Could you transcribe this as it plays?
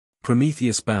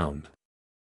Prometheus Bound.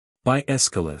 By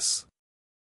Aeschylus.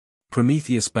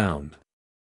 Prometheus Bound.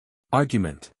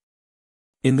 Argument.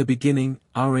 In the beginning,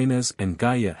 Uranus and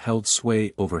Gaia held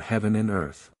sway over heaven and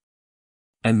earth.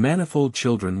 And manifold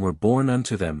children were born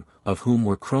unto them, of whom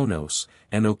were Kronos,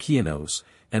 and Okeanos,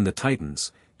 and the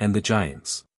Titans, and the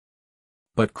giants.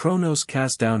 But Kronos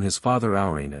cast down his father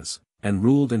Uranus, and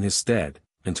ruled in his stead,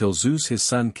 until Zeus his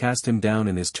son cast him down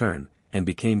in his turn, and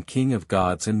became king of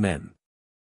gods and men.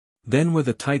 Then were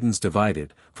the Titans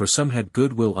divided, for some had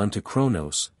good will unto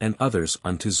Kronos, and others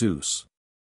unto Zeus.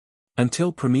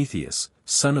 Until Prometheus,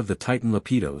 son of the Titan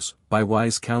Lapidos, by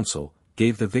wise counsel,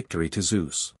 gave the victory to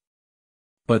Zeus.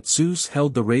 But Zeus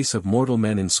held the race of mortal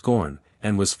men in scorn,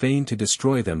 and was fain to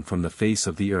destroy them from the face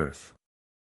of the earth.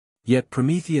 Yet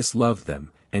Prometheus loved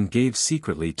them, and gave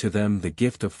secretly to them the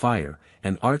gift of fire,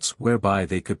 and arts whereby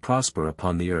they could prosper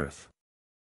upon the earth.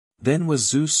 Then was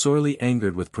Zeus sorely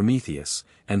angered with Prometheus,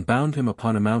 and bound him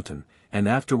upon a mountain, and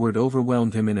afterward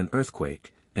overwhelmed him in an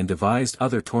earthquake, and devised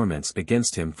other torments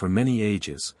against him for many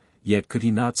ages, yet could he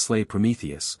not slay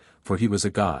Prometheus, for he was a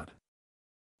god.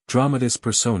 Dramatis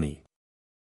Personae.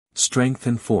 Strength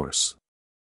and force.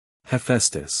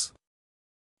 Hephaestus.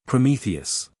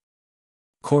 Prometheus.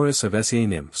 Chorus of Essay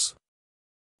nymphs.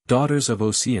 Daughters of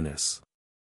Oceanus.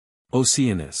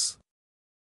 Oceanus.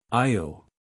 Io.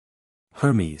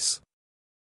 Hermes.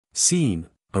 Scene,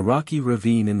 a rocky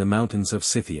ravine in the mountains of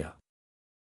Scythia.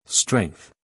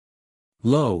 Strength.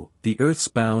 Lo, the earth's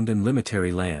bound and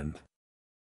limitary land.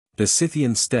 The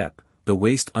Scythian steppe, the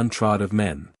waste untrod of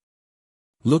men.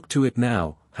 Look to it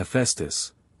now,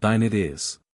 Hephaestus, thine it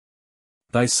is.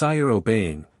 Thy sire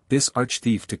obeying, this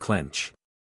arch-thief to clench.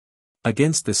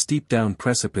 Against the steep down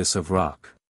precipice of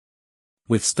rock.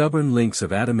 With stubborn links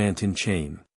of adamantine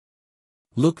chain.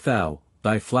 Look thou,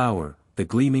 thy flower, the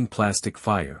gleaming plastic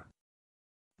fire.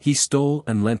 He stole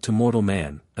and lent to mortal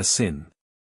man, a sin.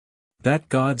 That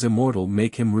gods immortal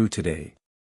make him rue today.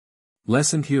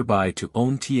 Lessoned hereby to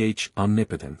own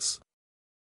omnipotence.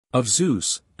 Of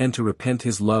Zeus, and to repent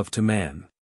his love to man.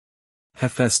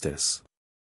 Hephaestus.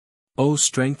 O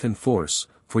strength and force,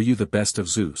 for you the best of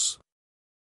Zeus.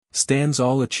 Stands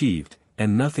all achieved,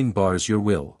 and nothing bars your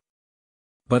will.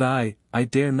 But I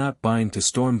dare not bind to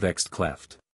storm-vexed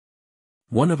cleft.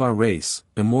 One of our race,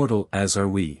 immortal as are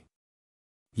we.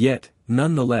 Yet,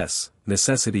 none the less,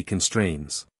 necessity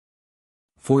constrains.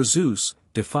 For Zeus,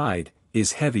 defied,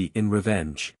 is heavy in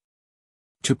revenge.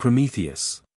 To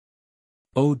Prometheus.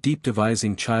 O deep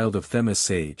devising child of Themis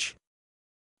sage.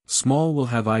 Small will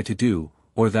have I to do,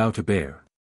 or thou to bear.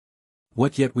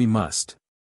 What yet we must.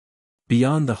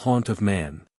 Beyond the haunt of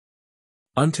man.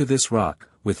 Unto this rock,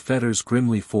 with fetters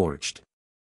grimly forged.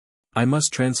 I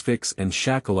must transfix and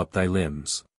shackle up thy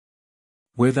limbs.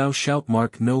 Where thou shalt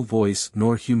mark no voice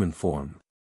nor human form.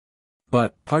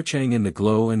 But, parching in the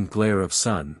glow and glare of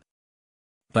sun.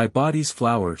 Thy body's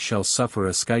flower shall suffer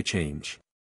a sky change.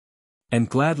 And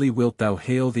gladly wilt thou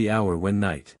hail the hour when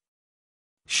night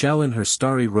shall in her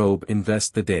starry robe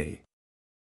invest the day.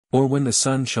 Or when the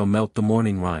sun shall melt the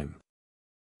morning rime.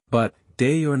 But,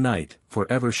 day or night,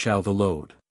 forever shall the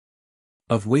load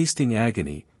of wasting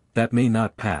agony, that may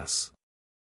not pass.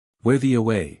 Wear thee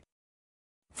away.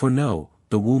 For know,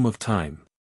 the womb of time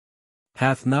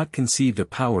hath not conceived a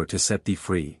power to set thee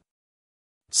free.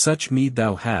 Such meed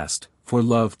thou hast, for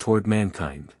love toward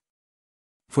mankind.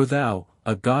 For thou,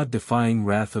 a god defying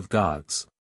wrath of gods.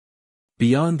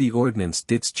 Beyond the ordinance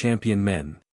didst champion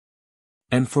men.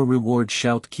 And for reward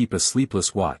shalt keep a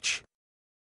sleepless watch.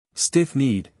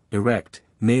 Stiff-kneed, erect,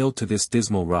 nailed to this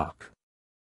dismal rock.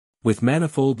 With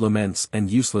manifold laments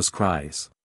and useless cries.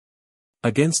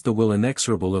 Against the will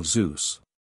inexorable of Zeus.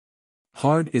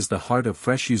 Hard is the heart of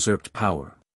fresh usurped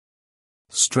power.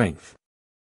 Strength.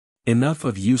 Enough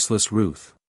of useless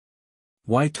ruth.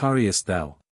 Why tarriest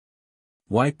thou?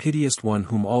 Why pitiest one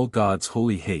whom all gods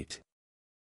wholly hate?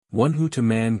 One who to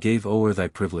man gave o'er thy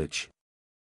privilege?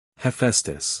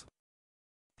 Hephaestus.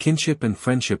 Kinship and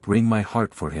friendship wring my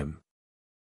heart for him.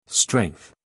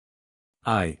 Strength.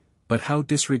 Ay, but how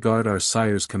disregard our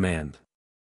sire's command?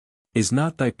 Is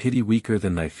not thy pity weaker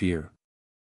than thy fear?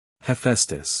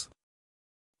 Hephaestus.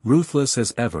 Ruthless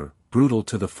as ever, brutal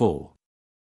to the full.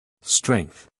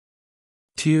 Strength.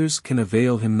 Tears can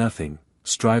avail him nothing,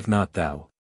 strive not thou.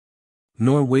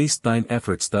 Nor waste thine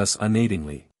efforts thus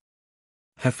unaidingly.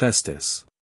 Hephaestus.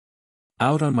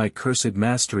 Out on my cursed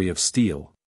mastery of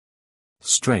steel.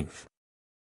 Strength.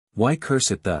 Why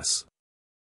curse it thus?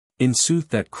 In sooth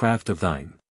that craft of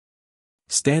thine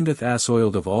standeth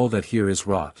assoiled of all that here is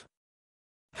wrought.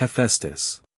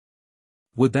 Hephaestus.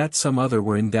 Would that some other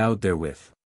were endowed therewith.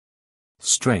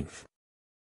 Strength.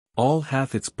 All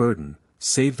hath its burden,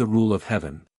 save the rule of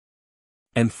heaven.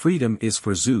 And freedom is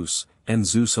for Zeus, and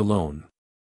Zeus alone.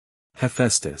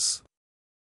 Hephaestus.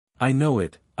 I know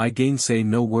it, I gainsay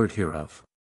no word hereof.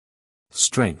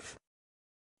 Strength.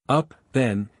 Up,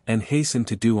 then, and hasten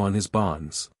to do on his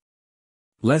bonds.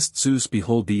 Lest Zeus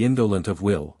behold the indolent of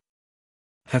will.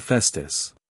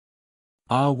 Hephaestus.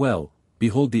 Ah well,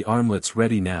 behold the armlets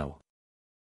ready now.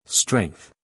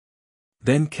 Strength.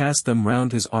 Then cast them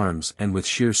round his arms and with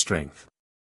sheer strength.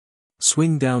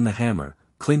 Swing down the hammer,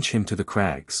 clinch him to the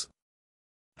crags.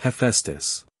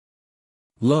 Hephaestus.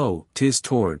 Lo, 'tis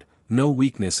toward, no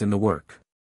weakness in the work.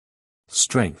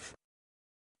 Strength.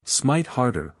 Smite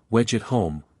harder, wedge it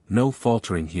home, no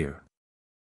faltering here.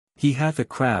 He hath a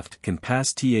craft can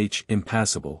pass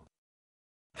impassable.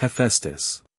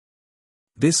 Hephaestus.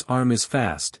 This arm is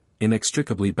fast,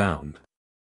 inextricably bound.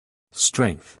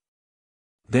 Strength.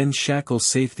 Then shackle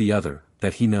safe the other,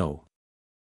 that he know.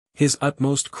 His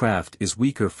utmost craft is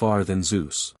weaker far than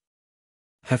Zeus.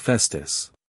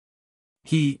 Hephaestus.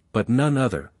 He, but none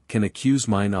other, can accuse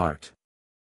mine art.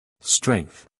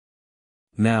 Strength.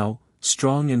 Now,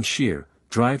 strong and sheer,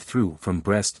 drive through from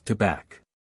breast to back.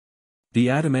 The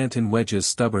adamantine wedge's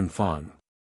stubborn fawn.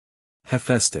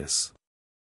 Hephaestus.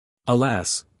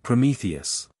 Alas,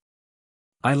 Prometheus.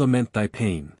 I lament thy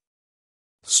pain.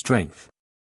 Strength.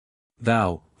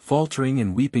 Thou, faltering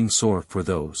and weeping sore for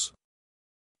those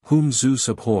whom Zeus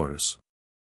abhors.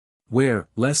 Where,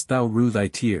 lest thou rue thy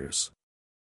tears.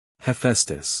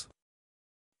 Hephaestus.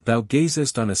 Thou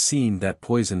gazest on a scene that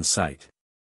poisons sight.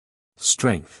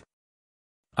 Strength.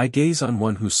 I gaze on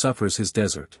one who suffers his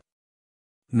desert.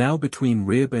 Now between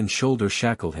rib and shoulder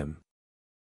shackle him.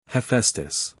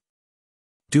 Hephaestus.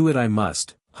 Do it I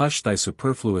must, hush thy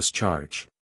superfluous charge.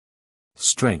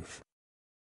 Strength.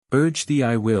 Urge thee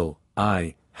I will,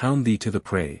 I, hound thee to the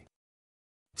prey.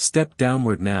 Step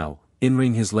downward now,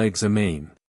 inring his legs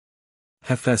amain.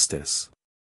 Hephaestus.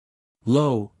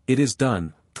 Lo, it is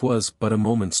done, 'twas but a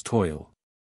moment's toil.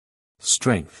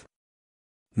 Strength.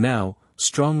 Now,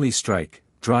 strongly strike,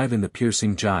 drive in the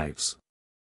piercing gyves.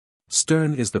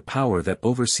 Stern is the power that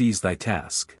oversees thy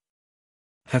task.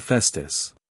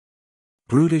 Hephaestus.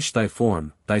 Brutish thy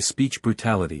form, thy speech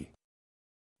brutality.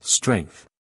 Strength.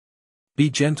 Be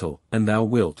gentle, and thou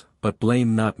wilt, but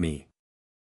blame not me.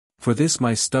 For this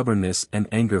my stubbornness and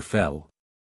anger fell.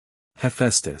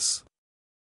 Hephaestus.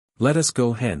 Let us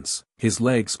go hence, his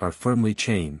legs are firmly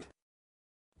chained.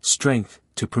 Strength,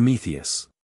 to Prometheus.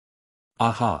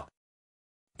 Aha!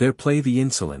 There play the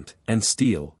insolent, and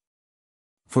steal.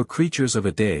 For creatures of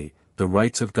a day, the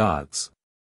rights of gods.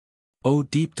 O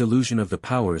deep delusion of the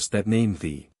powers that named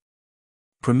thee.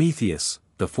 Prometheus,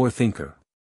 the forethinker.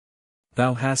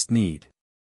 Thou hast need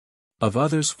of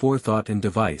others' forethought and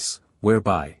device,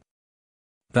 whereby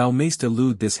thou mayst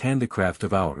elude this handicraft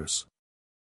of ours.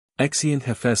 Exeunt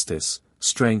Hephaestus,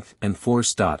 strength and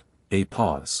force. A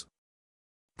pause.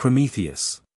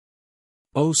 Prometheus.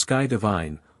 O sky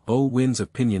divine, O winds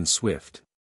of pinion swift.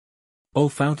 O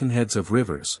fountainheads of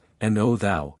rivers, and O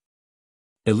thou,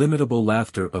 illimitable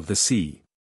laughter of the sea.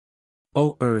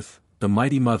 O earth, the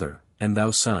mighty mother, and thou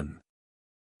sun,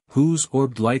 whose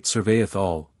orbed light surveyeth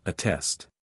all, attest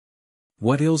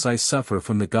what ills I suffer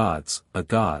from the gods, a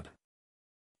god.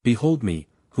 Behold me,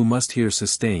 who must here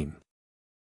sustain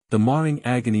the marring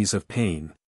agonies of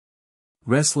pain,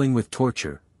 wrestling with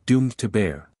torture, doomed to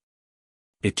bear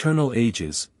eternal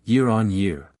ages, year on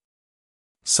year.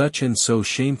 Such and so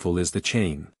shameful is the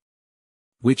chain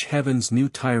which heaven's new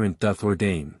tyrant doth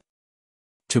ordain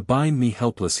to bind me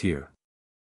helpless here.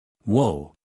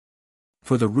 Woe!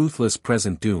 For the ruthless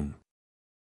present doom.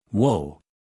 Woe!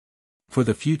 For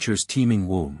the future's teeming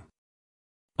womb.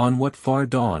 On what far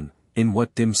dawn, in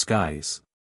what dim skies,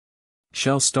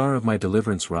 shall star of my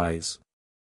deliverance rise?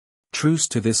 Truce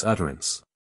to this utterance.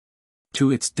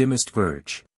 To its dimmest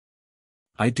verge.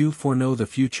 I do foreknow the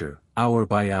future, hour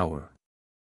by hour.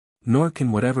 Nor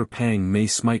can whatever pang may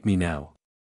smite me now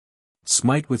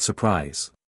smite with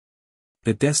surprise.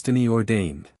 The destiny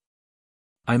ordained.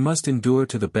 I must endure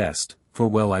to the best, for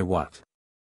well I wot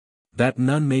that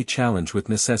none may challenge with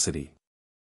necessity.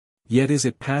 Yet is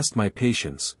it past my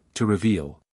patience, to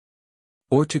reveal,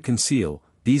 or to conceal,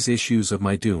 these issues of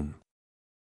my doom.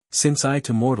 Since I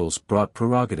to mortals brought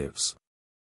prerogatives,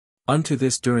 unto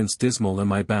this durance dismal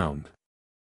am I bound.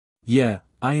 Yea,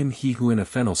 I am he who in a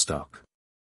fennel stalk,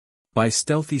 by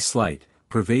stealthy sleight,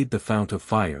 pervade the fount of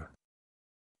fire.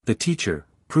 The teacher,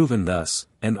 proven thus,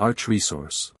 an arch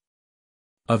resource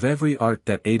of every art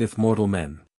that aideth mortal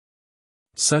men.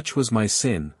 Such was my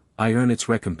sin, I earn its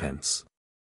recompense.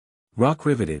 Rock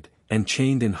riveted, and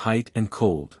chained in height and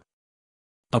cold.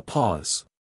 A pause.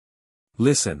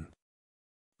 Listen.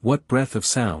 What breath of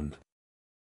sound?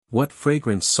 What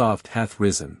fragrance soft hath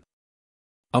risen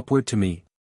upward to me?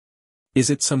 Is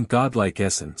it some godlike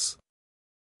essence?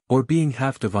 Or being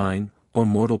half divine, or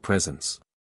mortal presence?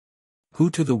 Who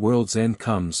to the world's end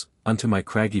comes, unto my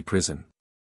craggy prison?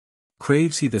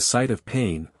 Craves he the sight of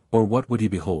pain, or what would he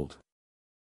behold?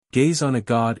 Gaze on a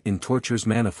god in tortures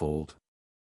manifold,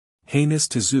 heinous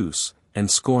to Zeus, and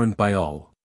scorned by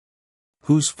all,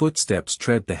 whose footsteps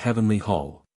tread the heavenly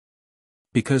hall.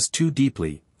 Because too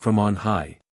deeply, from on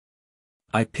high,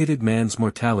 I pitied man's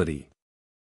mortality.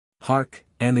 Hark,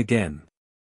 and again,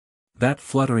 that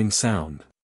fluttering sound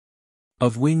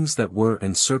of wings that whir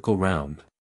and circle round,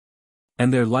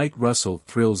 and their light rustle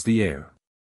thrills the air.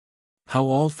 How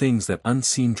all things that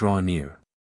unseen draw near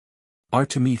are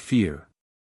to me fear.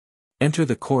 Enter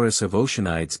the chorus of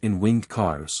oceanides in winged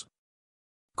cars.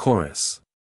 Chorus.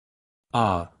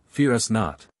 Ah, fear us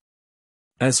not.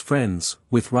 As friends,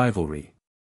 with rivalry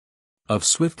of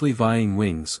swiftly vying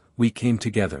wings, we came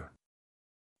together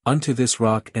unto this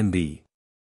rock and thee.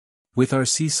 With our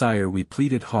sea-sire we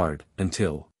pleaded hard,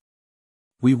 until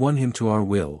we won him to our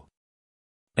will.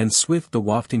 And swift the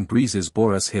wafting breezes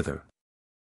bore us hither.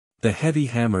 The heavy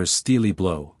hammer's steely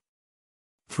blow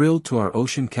thrilled to our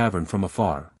ocean cavern from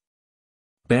afar,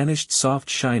 banished soft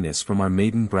shyness from our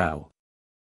maiden brow.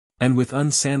 And with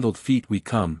unsandaled feet we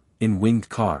come, in winged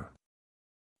car.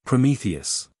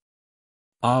 Prometheus.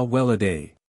 Ah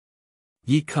well-a-day.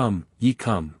 Ye come,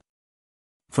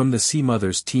 from the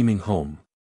sea-mother's teeming home,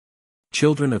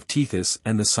 children of Tethys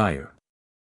and the sire,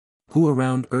 who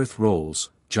around earth rolls,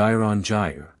 gyre on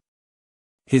gyre,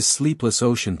 his sleepless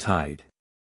ocean tide.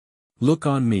 Look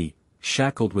on me,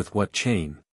 shackled with what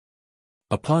chain?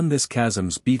 Upon this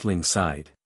chasm's beetling side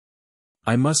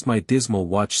I must my dismal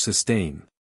watch sustain.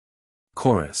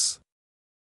 Chorus.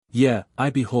 Yea, I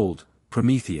behold,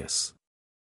 Prometheus,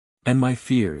 and my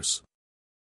fears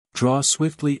draw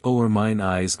swiftly o'er mine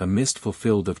eyes a mist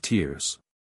fulfilled of tears,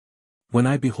 when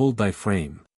I behold thy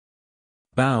frame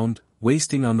bound,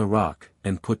 wasting on the rock,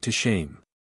 and put to shame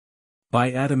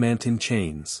by adamantine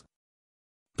chains.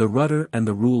 The rudder and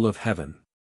the rule of heaven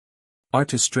are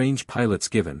to strange pilots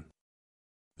given.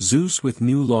 Zeus with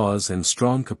new laws and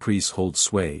strong caprice holds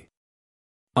sway.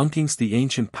 Unkings the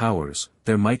ancient powers,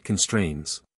 their might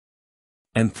constrains,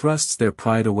 and thrusts their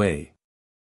pride away.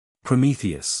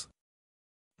 Prometheus.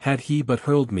 Had he but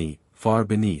hurled me, far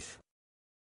beneath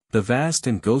the vast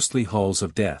and ghostly halls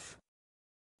of death,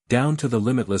 down to the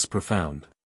limitless profound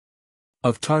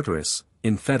of Tartarus,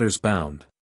 in fetters bound,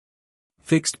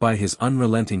 fixed by his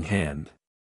unrelenting hand.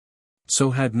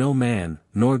 So had no man,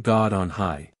 nor God on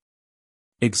high,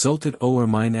 exulted o'er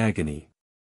mine agony.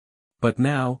 But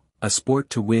now, a sport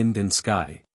to wind and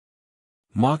sky,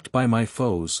 mocked by my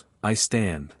foes, I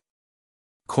stand.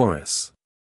 Chorus.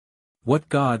 What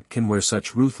God can wear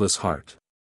such ruthless heart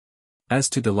as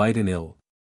to delight in ill?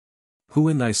 Who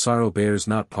in thy sorrow bears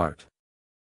not part?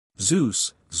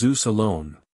 Zeus, Zeus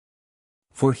alone.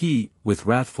 For he, with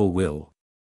wrathful will,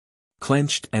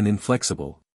 clenched and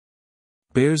inflexible,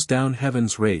 bears down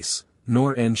heaven's race,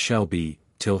 nor end shall be,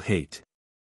 till hate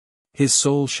his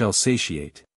soul shall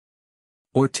satiate,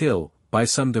 or till, by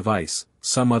some device,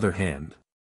 some other hand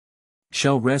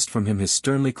shall wrest from him his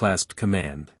sternly clasped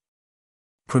command.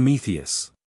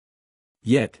 Prometheus.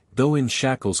 Yet, though in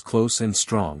shackles close and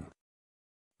strong,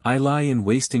 I lie in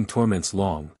wasting torments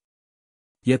long,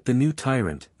 yet the new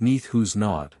tyrant, 'neath whose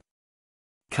nod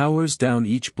cowers down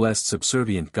each blessed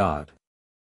subservient god,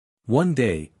 one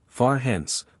day, far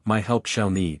hence, my help shall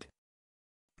need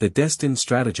the destined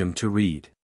stratagem to read,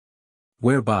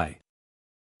 whereby,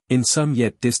 in some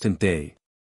yet distant day,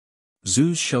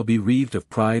 Zeus shall be relieved of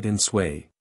pride and sway,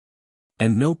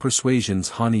 and no persuasion's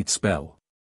honeyed spell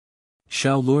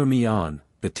shall lure me on,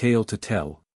 the tale to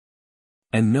tell,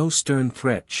 and no stern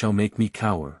threat shall make me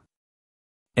cower,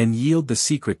 and yield the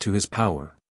secret to his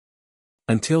power,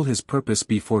 until his purpose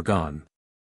be foregone,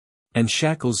 and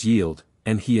shackles yield,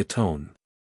 and he atone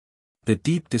the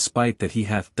deep despite that he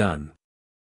hath done.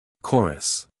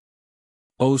 Chorus.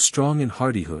 O strong in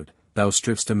hardihood, thou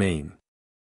striv'st amain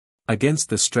against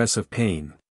the stress of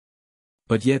pain,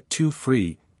 but yet too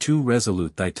free, too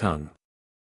resolute thy tongue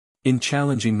in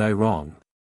challenging thy wrong.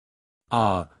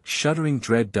 Ah, shuddering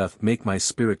dread doth make my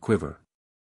spirit quiver,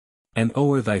 and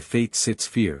o'er thy fate sits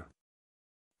fear.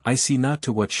 I see not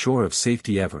to what shore of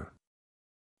safety ever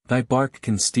thy bark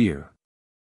can steer.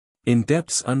 In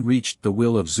depths unreached the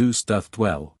will of Zeus doth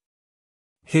dwell,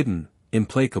 hidden,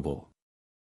 implacable.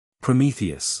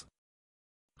 Prometheus.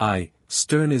 Aye,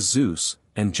 stern is Zeus,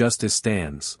 and justice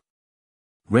stands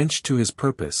wrenched to his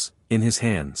purpose, in his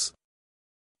hands.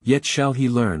 Yet shall he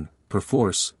learn,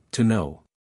 perforce, to know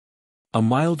a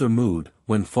milder mood,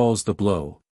 when falls the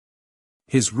blow.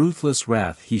 His ruthless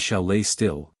wrath he shall lay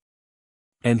still.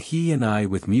 And he and I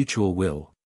with mutual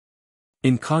will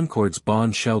in concord's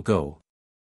bond shall go.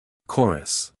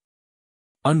 Chorus.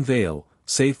 Unveil,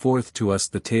 say forth to us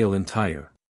the tale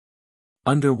entire.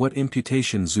 Under what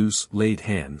imputation Zeus laid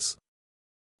hands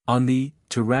on thee,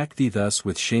 to rack thee thus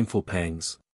with shameful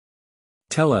pangs?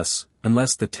 Tell us,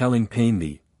 unless the telling pain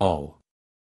thee, all.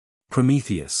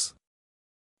 Prometheus.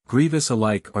 Grievous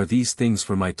alike are these things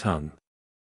for my tongue.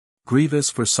 Grievous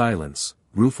for silence,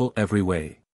 rueful every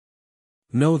way.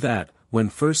 Know that, when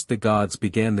first the gods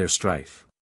began their strife,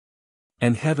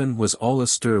 and heaven was all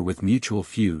astir with mutual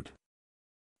feud,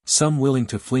 some willing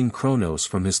to fling Kronos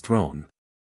from his throne,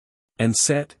 and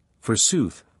set,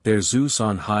 forsooth, their Zeus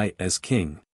on high as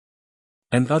king,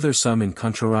 and other some in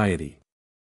contrariety,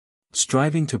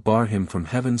 striving to bar him from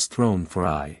heaven's throne for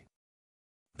aye.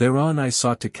 Thereon I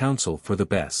sought to counsel for the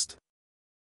best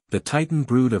the Titan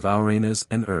brood of Arenas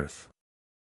and earth.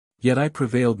 Yet I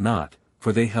prevailed not,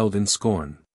 for they held in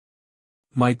scorn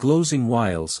my glozing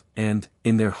wiles, and,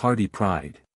 in their hardy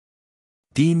pride,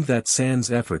 deemed that sans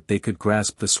effort they could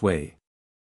grasp the sway.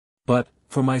 But,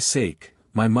 for my sake,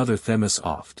 my mother Themis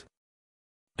oft,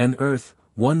 and earth,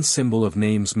 one symbol of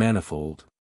names manifold,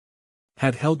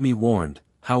 had held me warned,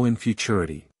 how in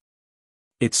futurity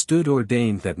it stood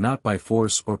ordained that not by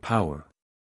force or power,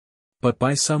 but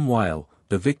by some wile,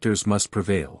 the victors must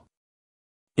prevail.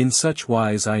 In such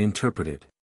wise I interpreted.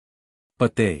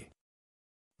 But they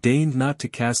deigned not to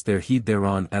cast their heed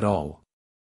thereon at all.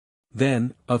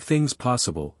 Then, of things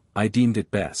possible, I deemed it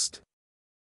best,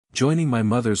 joining my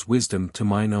mother's wisdom to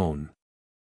mine own,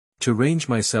 to range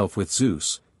myself with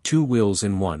Zeus, two wills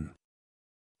in one.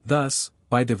 Thus,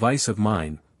 by device of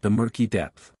mine, the murky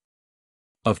depth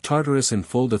of Tartarus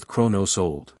enfoldeth Kronos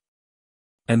old,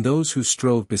 and those who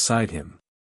strove beside him.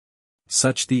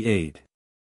 Such the aid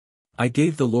I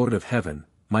gave the Lord of heaven,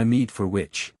 my meed for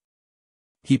which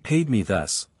he paid me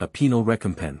thus, a penal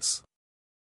recompense.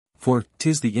 For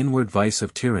 'tis the inward vice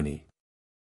of tyranny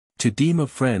to deem of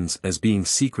friends as being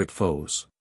secret foes.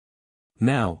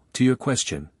 Now, to your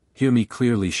question, hear me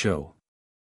clearly show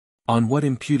on what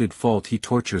imputed fault he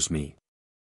tortures me.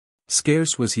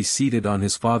 Scarce was he seated on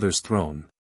his father's throne,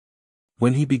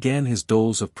 when he began his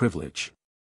doles of privilege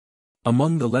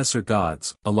among the lesser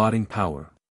gods, allotting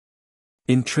power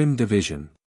in trim division,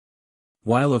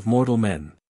 while of mortal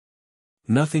men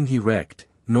nothing he recked,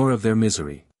 nor of their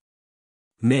misery.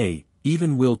 Nay,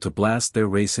 even willed to blast their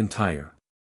race entire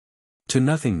to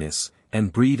nothingness,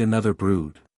 and breed another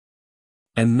brood.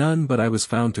 And none but I was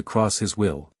found to cross his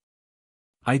will.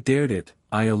 I dared it,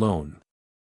 I alone.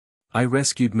 I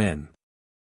rescued men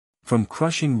from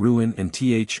crushing ruin and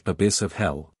abyss of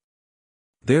hell.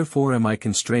 Therefore am I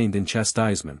constrained in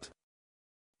chastisement,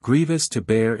 grievous to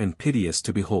bear and piteous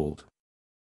to behold.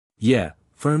 Yea,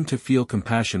 firm to feel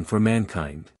compassion for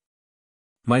mankind.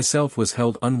 Myself was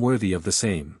held unworthy of the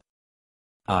same.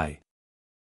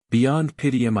 Beyond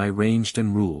pity am I ranged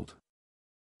and ruled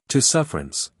to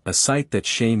sufferance, a sight that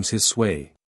shames his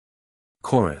sway.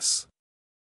 Chorus.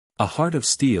 A heart of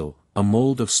steel, a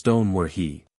mold of stone were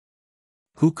he,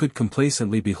 who could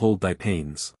complacently behold thy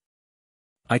pains.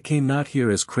 I came not here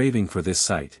as craving for this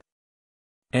sight,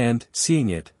 and, seeing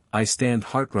it, I stand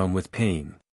heart-wrung with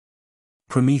pain.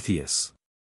 Prometheus.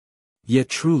 Yet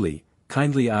truly,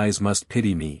 kindly eyes must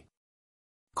pity me.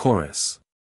 Chorus.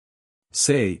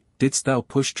 Say, didst thou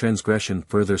push transgression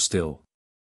further still?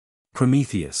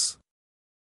 Prometheus.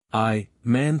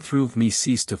 Man through me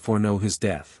ceased to foreknow his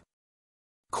death.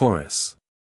 Chorus.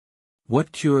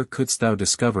 What cure couldst thou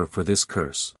discover for this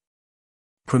curse?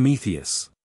 Prometheus.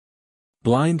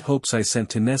 Blind hopes I sent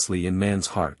to Nestle in man's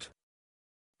heart.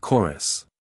 Chorus.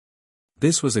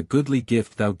 This was a goodly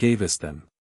gift thou gavest them.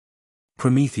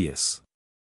 Prometheus.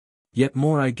 Yet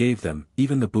more I gave them,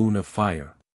 even the boon of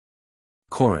fire.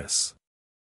 Chorus.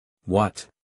 What?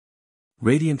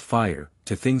 Radiant fire,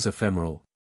 to things ephemeral.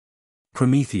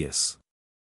 Prometheus.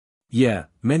 Yea,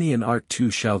 many an art too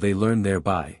shall they learn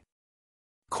thereby.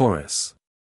 Chorus.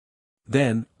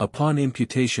 Then, upon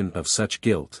imputation of such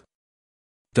guilt,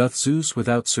 doth Zeus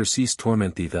without surcease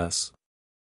torment thee thus?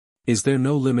 Is there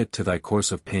no limit to thy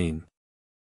course of pain?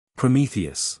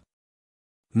 Prometheus.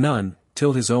 None,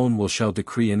 till his own will shall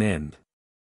decree an end.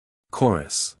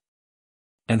 Chorus.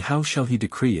 And how shall he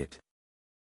decree it?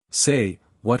 Say,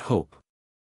 what hope?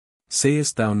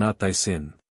 Sayest thou not thy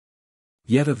sin?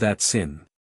 Yet of that sin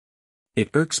it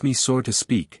irks me sore to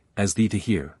speak, as thee to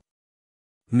hear.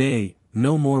 Nay,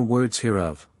 no more words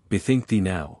hereof, bethink thee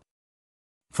now.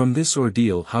 From this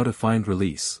ordeal how to find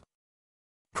release.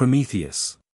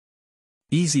 Prometheus.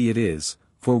 Easy it is,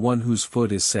 for one whose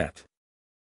foot is set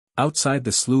outside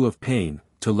the slough of pain,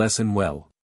 to lessen well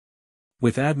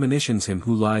with admonitions him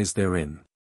who lies therein.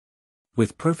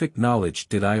 With perfect knowledge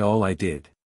did I all I did.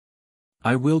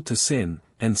 I willed to sin,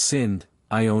 and sinned,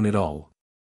 I own it all.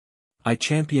 I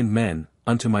championed men,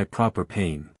 unto my proper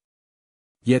pain.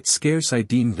 Yet scarce I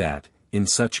deemed that, in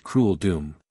such cruel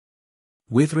doom,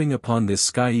 withering upon this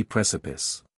skiey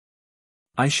precipice,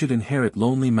 I should inherit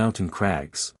lonely mountain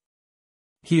crags.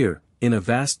 Here, in a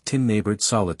vast tin-neighbored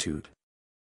solitude.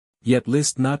 Yet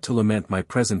list not to lament my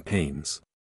present pains.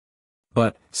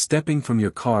 But, stepping from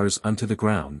your cars unto the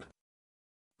ground,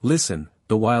 listen,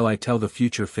 the while I tell the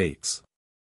future fates.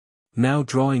 Now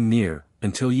drawing near,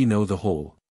 until ye know the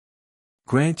whole.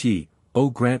 Grant ye, O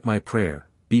grant my prayer,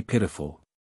 be pitiful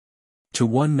to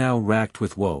one now racked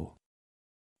with woe.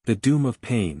 The doom of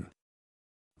pain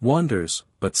wanders,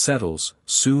 but settles,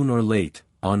 soon or late,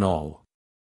 on all.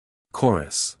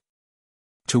 Chorus.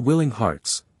 To willing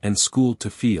hearts, and schooled to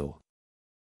feel,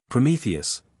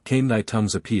 Prometheus, came thy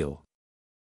tongue's appeal.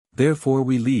 Therefore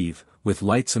we leave, with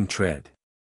lightsome tread,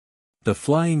 the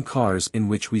flying cars in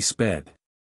which we sped.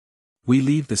 We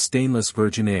leave the stainless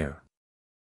virgin air,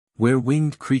 where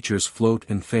winged creatures float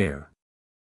and fare.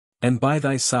 And by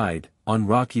thy side, on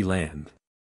rocky land,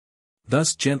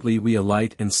 thus gently we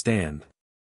alight and stand,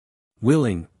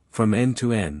 willing, from end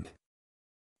to end,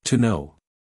 to know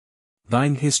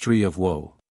thine history of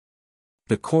woe.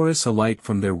 The chorus alight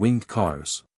from their winged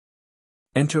cars.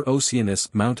 Enter Oceanus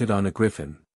mounted on a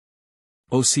griffin.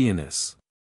 Oceanus.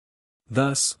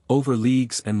 Thus, over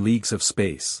leagues and leagues of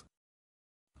space,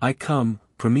 I come,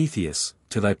 Prometheus,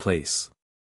 to thy place.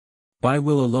 By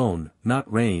will alone,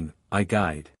 not rein, I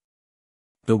guide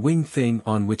the winged thing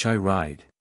on which I ride.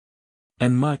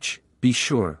 And much, be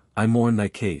sure, I mourn thy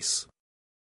case.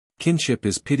 Kinship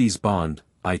is pity's bond,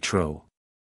 I trow.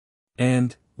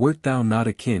 And, wert thou not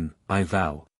a kin, I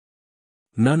vow,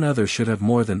 none other should have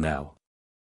more than thou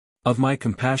of my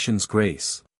compassion's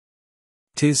grace.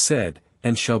 'Tis said,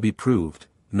 and shall be proved,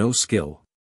 no skill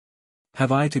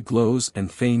have I to gloze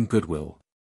and feign goodwill.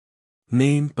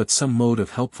 Name but some mode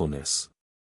of helpfulness,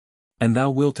 and thou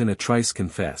wilt in a trice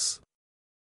confess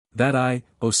that I,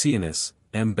 Oceanus,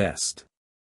 am best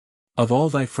of all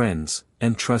thy friends,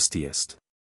 and trustiest.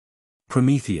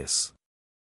 Prometheus.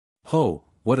 Ho,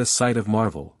 what a sight of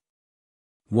marvel!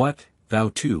 What, thou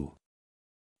too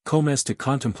comest to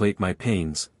contemplate my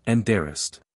pains, and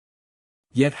darest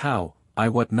yet how, I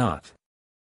wot not,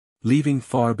 leaving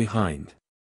far behind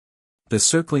the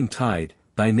circling tide,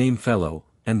 thy name fellow,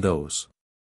 and those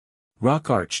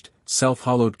rock-arched,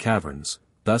 self-hollowed caverns,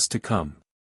 thus to come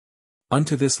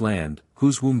unto this land,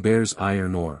 whose womb bears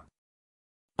iron ore.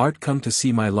 Art come to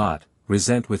see my lot,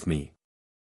 resent with me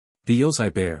the ills I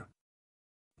bear?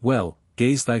 Well,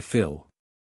 gaze thy fill.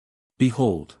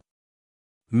 Behold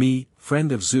me,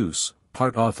 friend of Zeus,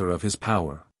 part author of his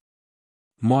power.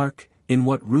 Mark, in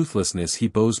what ruthlessness he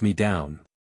bows me down.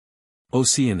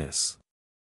 Oceanus.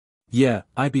 Yea,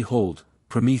 I behold,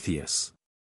 Prometheus,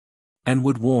 and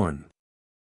would warn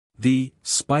thee,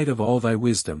 spite of all thy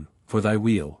wisdom, for thy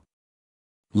weal.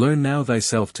 Learn now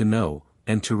thyself to know,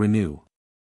 and to renew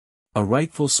a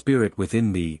rightful spirit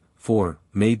within thee, for,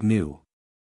 made new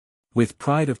with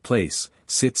pride of place,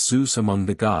 sits Zeus among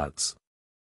the gods.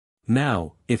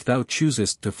 Now, if thou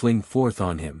choosest to fling forth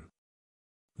on him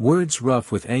words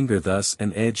rough with anger thus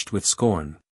and edged with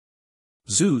scorn,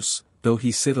 Zeus, though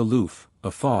he sit aloof,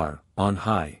 afar, on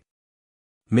high,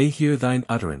 may hear thine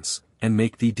utterance, and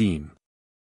make thee deem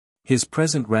his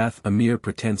present wrath a mere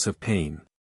pretence of pain.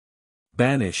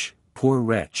 Banish, poor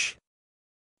wretch,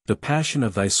 the passion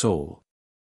of thy soul,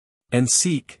 and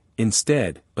seek,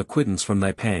 instead, acquittance from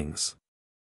thy pangs.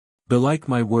 Belike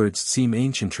my words seem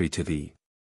ancientry to thee.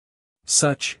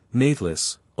 Such,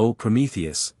 natheless, O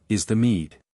Prometheus, is the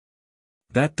meed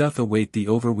that doth await the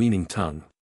overweening tongue.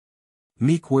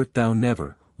 Meek wert thou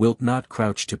never, wilt not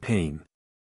crouch to pain,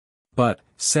 but,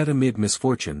 set amid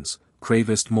misfortunes,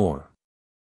 cravest more.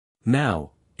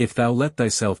 Now, if thou let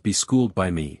thyself be schooled by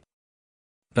me,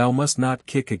 thou must not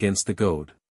kick against the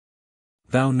goad.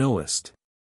 Thou knowest,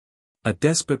 a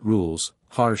despot rules,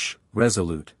 harsh,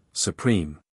 resolute,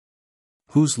 supreme,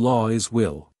 whose law is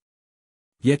will.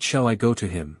 Yet shall I go to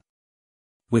him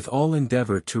with all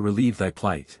endeavor to relieve thy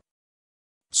plight.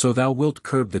 So thou wilt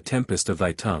curb the tempest of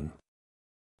thy tongue.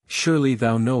 Surely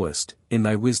thou knowest, in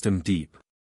thy wisdom deep,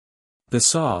 the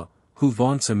saw, who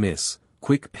vaunts amiss,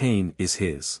 quick pain is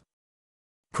his.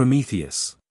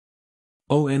 Prometheus.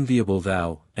 O enviable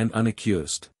thou, and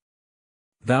unaccused,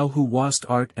 thou who wast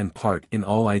art and part in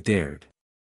all I dared.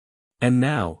 And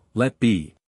now, let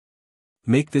be.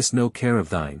 Make this no care of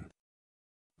thine.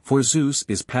 For Zeus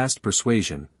is past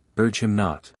persuasion, urge him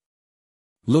not.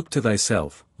 Look to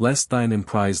thyself, lest thine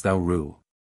emprise thou rue.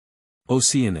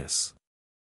 Oceanus.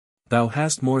 Thou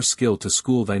hast more skill to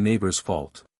school thy neighbour's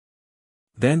fault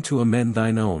than to amend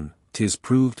thine own, 'tis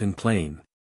proved and plain.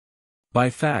 By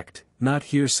fact,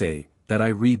 not hearsay, that I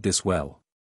read this well.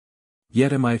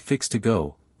 Yet am I fixed to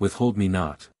go, withhold me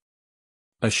not.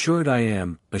 Assured I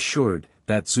am, assured,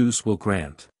 that Zeus will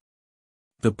grant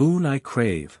the boon I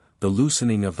crave, the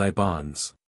loosening of thy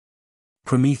bonds.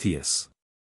 Prometheus.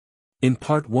 In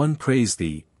part one praise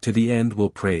thee, to the end will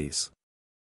praise.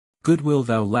 Goodwill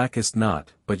thou lackest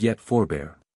not, but yet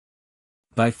forbear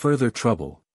thy further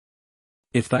trouble.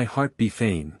 If thy heart be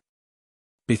fain,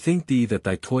 bethink thee that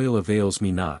thy toil avails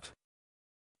me not.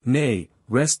 Nay,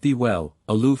 rest thee well,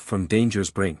 aloof from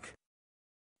danger's brink.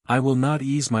 I will not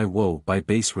ease my woe by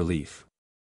base relief,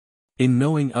 in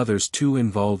knowing others too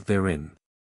involved therein.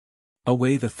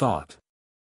 Away the thought,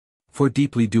 for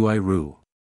deeply do I rue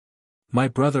my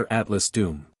brother Atlas'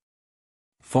 doom.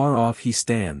 Far off he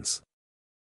stands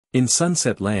in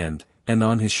sunset land, and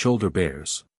on his shoulder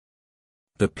bears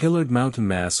the pillared mountain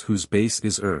mass whose base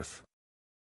is earth,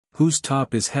 whose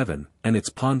top is heaven, and its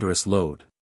ponderous load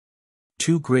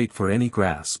too great for any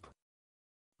grasp.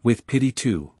 With pity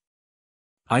too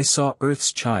I saw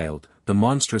earth's child, the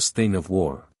monstrous thing of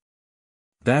war,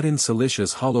 that in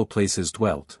Cilicia's hollow places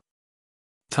dwelt.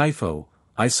 Typho,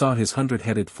 I saw his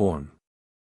 100-headed form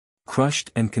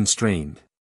crushed and constrained.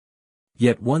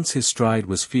 Yet once his stride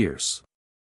was fierce.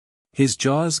 His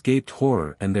jaws gaped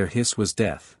horror and their hiss was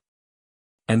death.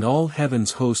 And all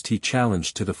heaven's host he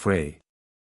challenged to the fray,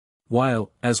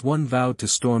 while, as one vowed to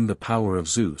storm the power of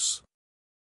Zeus,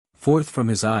 forth from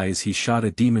his eyes he shot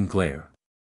a demon glare.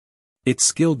 It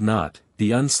skilled not,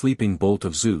 the unsleeping bolt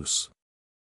of Zeus.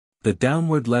 The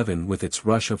downward levin with its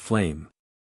rush of flame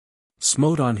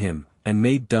smote on him, and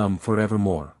made dumb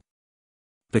forevermore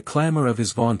the clamour of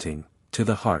his vaunting, to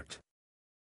the heart.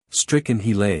 Stricken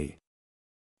he lay,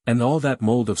 and all that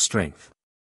mould of strength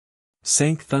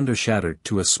sank thunder-shattered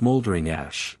to a smouldering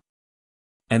ash.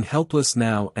 And helpless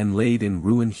now and laid in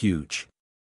ruin huge,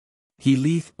 he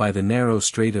leath by the narrow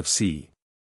strait of sea,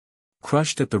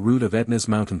 crushed at the root of Aetna's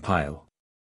mountain pile,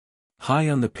 high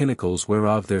on the pinnacles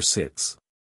whereof there sits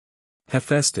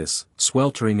Hephaestus,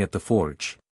 sweltering at the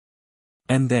forge.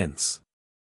 And thence,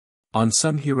 on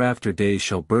some hereafter day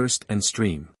shall burst and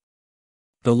stream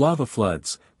the lava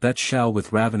floods, that shall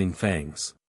with ravening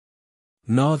fangs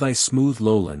gnaw thy smooth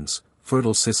lowlands,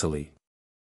 fertile Sicily.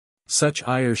 Such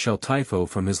ire shall Typho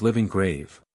from his living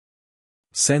grave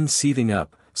send seething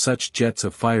up, such jets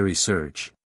of fiery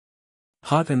surge,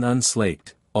 hot and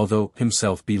unslaked, although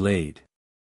himself be laid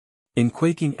in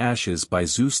quaking ashes by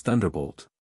Zeus' thunderbolt.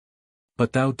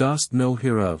 But thou dost know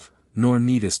hereof, nor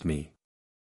needest me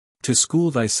to school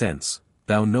thy sense,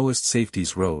 thou knowest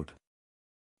safety's road.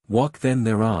 Walk then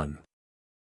thereon.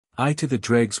 I to the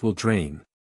dregs will drain,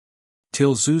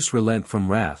 till Zeus relent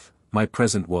from wrath, my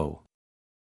present woe.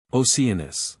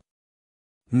 Oceanus.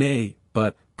 Nay,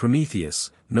 but,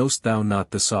 Prometheus, know'st thou not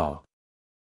the saw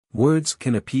words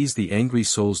can appease the angry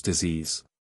soul's disease?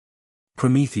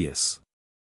 Prometheus.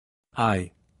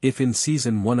 Aye, if in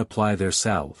season one apply their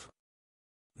salve,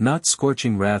 not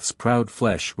scorching wrath's proud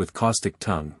flesh with caustic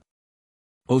tongue.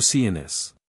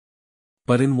 Oceanus.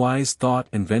 But in wise thought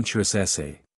and venturous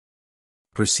essay,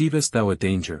 perceivest thou a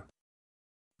danger?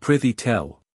 Prithee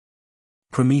tell.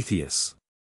 Prometheus.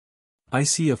 I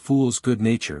see a fool's good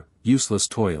nature, useless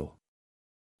toil.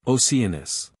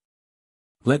 Oceanus.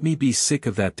 Let me be sick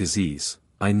of that disease,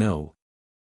 I know.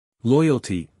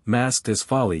 Loyalty, masked as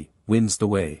folly, wins the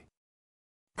way.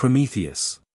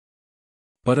 Prometheus.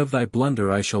 But of thy blunder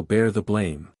I shall bear the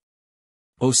blame.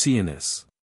 Oceanus.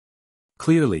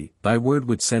 Clearly, thy word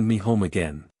would send me home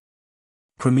again.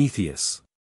 Prometheus.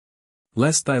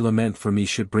 Lest thy lament for me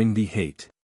should bring thee hate.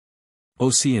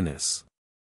 Oceanus.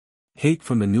 Hate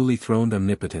from the newly throned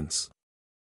omnipotence.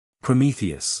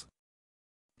 Prometheus.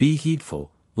 Be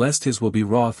heedful, lest his will be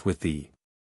wroth with thee.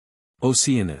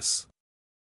 Oceanus.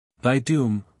 Thy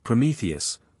doom,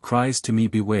 Prometheus, cries to me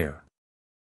beware.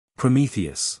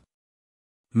 Prometheus.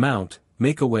 Mount,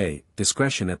 make away,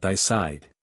 discretion at thy side.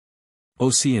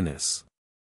 Oceanus.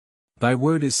 Thy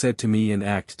word is said to me in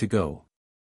act to go.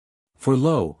 For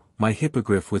lo, my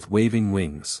hippogriff with waving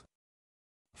wings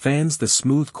fans the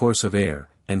smooth course of air,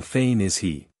 and fain is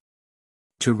he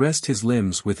to rest his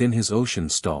limbs within his ocean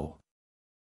stall.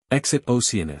 Exit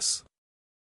Oceanus.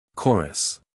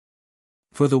 Chorus.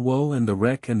 For the woe and the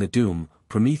wreck and the doom,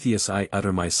 Prometheus, I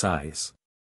utter my sighs.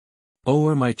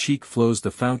 O'er my cheek flows the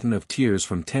fountain of tears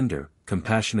from tender,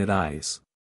 compassionate eyes.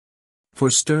 For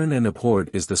stern and abhorred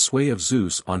is the sway of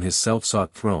Zeus on his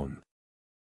self-sought throne.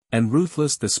 And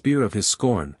ruthless the spear of his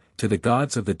scorn, to the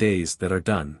gods of the days that are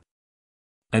done.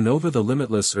 And over the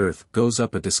limitless earth goes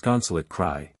up a disconsolate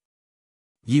cry.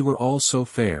 Ye were all so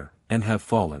fair, and have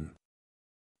fallen.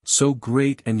 So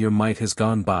great and your might has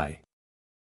gone by.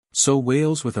 So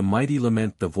wails with a mighty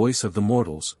lament the voice of the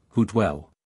mortals, who dwell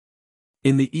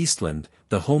in the Eastland,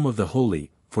 the home of the holy,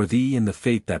 for thee and the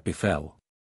fate that befell.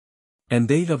 And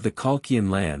they of the Colchian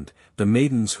land, the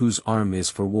maidens whose arm is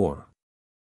for war.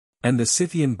 And the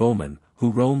Scythian bowmen,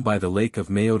 who roam by the lake of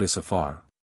Maeotis afar.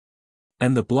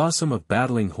 And the blossom of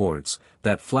battling hordes,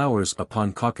 that flowers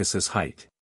upon Caucasus' height.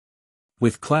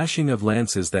 With clashing of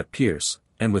lances that pierce,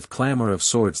 and with clamor of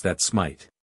swords that smite.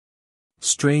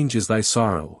 Strange is thy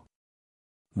sorrow.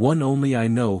 One only I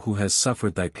know who has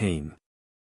suffered thy pain.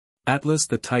 Atlas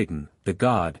the Titan, the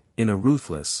god, in a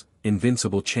ruthless,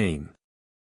 invincible chain.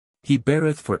 He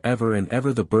beareth for ever and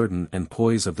ever the burden and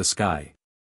poise of the sky.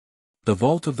 The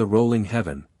vault of the rolling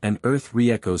heaven, and earth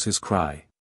re-echoes his cry.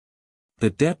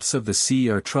 The depths of the sea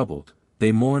are troubled,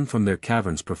 they mourn from their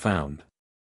caverns profound.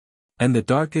 And the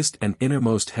darkest and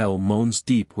innermost hell moans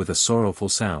deep with a sorrowful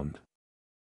sound.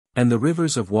 And the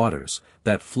rivers of waters,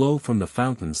 that flow from the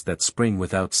fountains that spring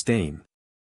without stain,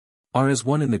 are as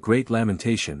one in the great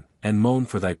lamentation, and moan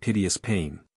for thy piteous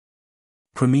pain.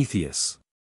 Prometheus.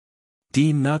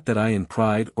 Deem not that I in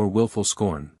pride or wilful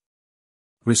scorn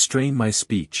restrain my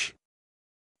speech.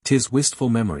 'Tis wistful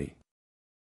memory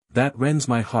that rends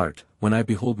my heart, when I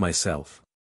behold myself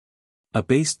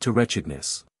abased to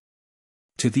wretchedness.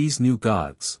 To these new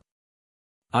gods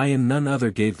I and none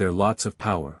other gave their lots of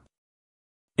power.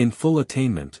 In full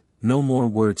attainment, no more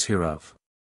words hereof.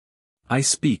 I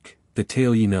speak, the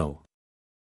tale ye know.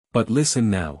 But listen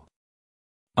now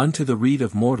unto the rede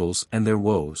of mortals and their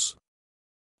woes.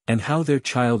 And how their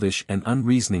childish and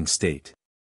unreasoning state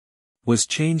was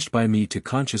changed by me to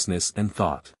consciousness and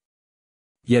thought.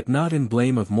 Yet not in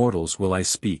blame of mortals will I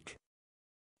speak,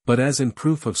 but as in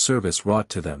proof of service wrought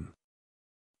to them.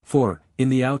 For, in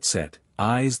the outset,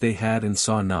 eyes they had and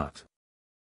saw not.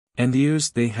 And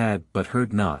ears they had but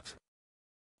heard not.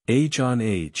 Age on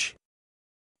age,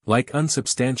 like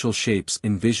unsubstantial shapes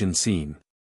in vision seen,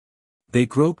 they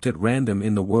groped at random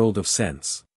in the world of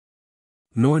sense.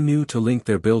 Nor knew to link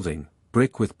their building,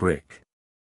 brick with brick.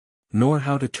 Nor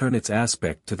how to turn its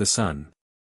aspect to the sun.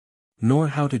 Nor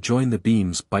how to join the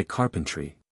beams by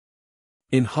carpentry.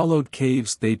 In hollowed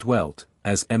caves they dwelt,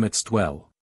 as emmets dwell.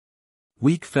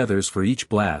 Weak feathers for each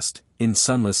blast, in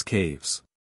sunless caves.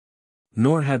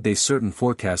 Nor had they certain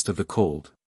forecast of the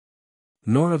cold.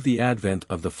 Nor of the advent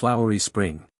of the flowery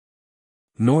spring.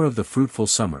 Nor of the fruitful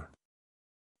summer.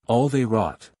 All they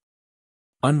wrought.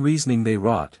 Unreasoning they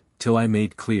wrought, till I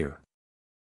made clear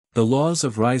the laws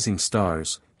of rising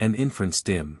stars, and inference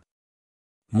dim.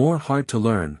 More hard to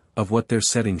learn, of what their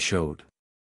setting showed.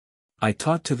 I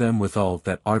taught to them withal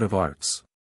that art of arts,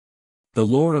 the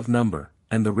lore of number,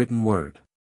 and the written word,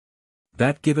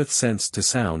 that giveth sense to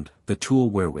sound, the tool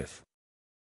wherewith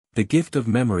the gift of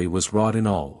memory was wrought in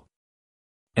all.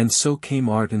 And so came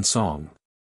art and song.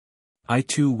 I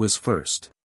too was first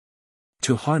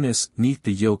to harness 'neath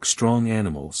the yoke strong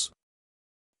animals,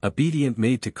 obedient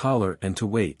made to collar and to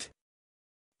weight,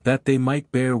 that they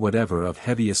might bear whatever of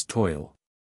heaviest toil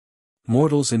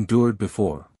mortals endured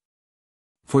before.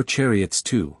 For chariots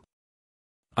too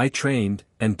I trained,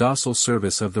 and docile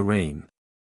service of the rein.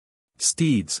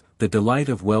 Steeds, the delight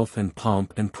of wealth and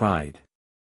pomp and pride.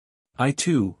 I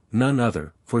too, none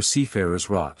other, for seafarers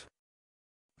wrought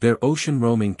their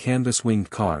ocean-roaming canvas-winged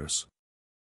cars.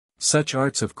 Such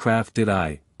arts of craft did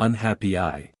I, unhappy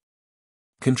I,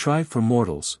 contrive for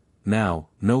mortals. Now,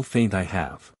 no feint I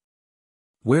have,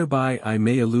 whereby I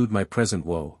may elude my present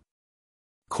woe.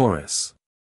 Chorus.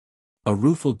 A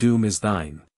rueful doom is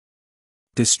thine,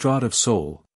 distraught of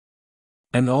soul,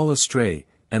 and all astray,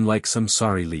 and like some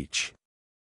sorry leech.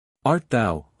 Art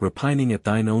thou, repining at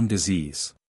thine own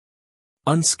disease,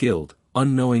 unskilled,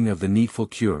 unknowing of the needful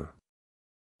cure?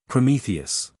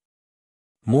 Prometheus.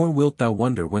 More wilt thou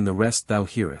wonder when the rest thou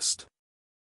hearest.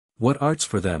 What arts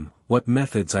for them, what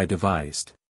methods I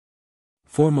devised.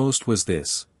 Foremost was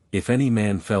this, if any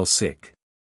man fell sick,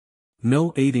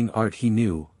 no aiding art he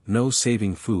knew, no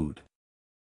saving food,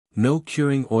 no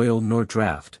curing oil nor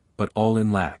draught, but all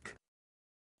in lack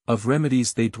of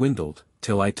remedies they dwindled,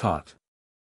 till I taught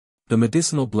the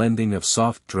medicinal blending of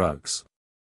soft drugs,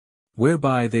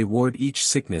 whereby they ward each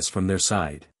sickness from their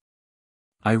side.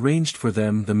 I ranged for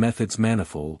them the methods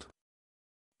manifold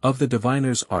of the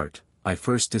diviner's art. I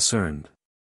first discerned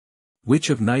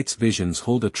which of night's visions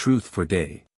hold a truth for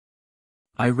day.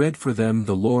 I read for them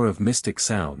the lore of mystic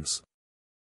sounds,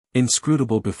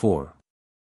 inscrutable before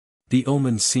the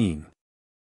omens seen,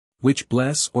 which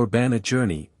bless or ban a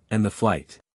journey, and the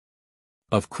flight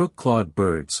of crook-clawed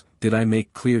birds, did I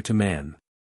make clear to man.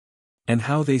 And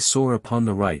how they soar upon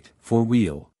the right, for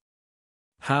weal.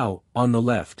 How, on the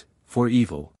left, for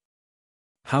evil.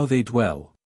 How they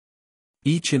dwell,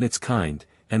 each in its kind,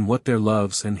 and what their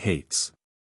loves and hates.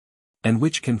 And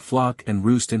which can flock and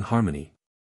roost in harmony.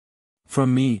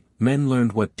 From me, men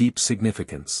learned what deep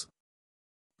significance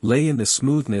lay in the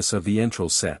smoothness of the entrail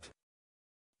set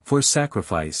for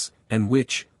sacrifice, and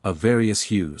which, of various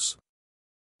hues,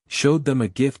 showed them a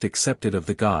gift accepted of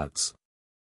the gods.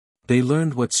 They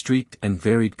learned what streaked and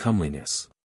varied comeliness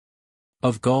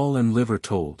of gall and liver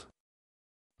told.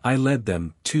 I led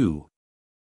them, too,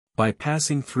 by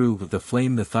passing through the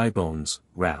flame the thigh bones,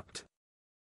 wrapped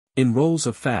in rolls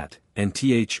of fat, and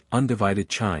undivided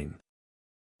chine,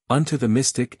 unto the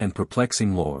mystic and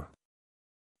perplexing lore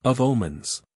of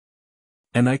omens.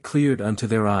 And I cleared unto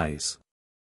their eyes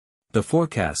the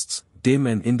forecasts, dim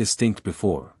and indistinct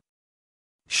before,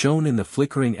 shone in the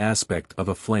flickering aspect of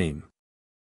a flame.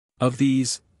 Of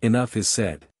these, enough is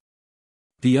said.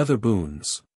 The other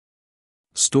boons,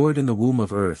 stored in the womb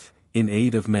of earth, in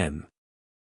aid of men,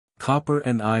 copper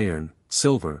and iron,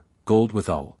 silver, gold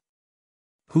withal.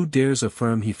 Who dares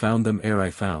affirm he found them ere I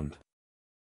found?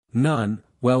 None,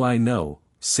 well I know,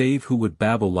 save who would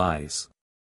babble lies.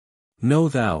 Know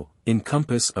thou, in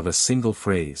compass of a single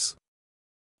phrase,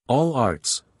 all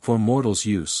arts, for mortals'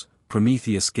 use,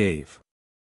 Prometheus gave.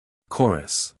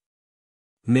 Chorus.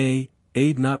 Nay,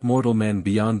 aid not mortal men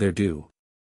beyond their due,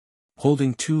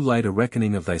 holding too light a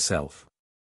reckoning of thyself.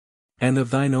 And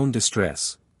of thine own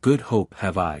distress, good hope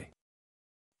have I,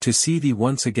 to see thee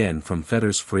once again from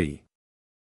fetters free,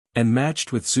 and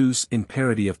matched with Zeus in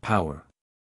parity of power.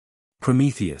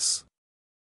 Prometheus.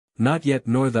 Not yet,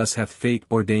 nor thus hath fate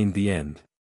ordained the end.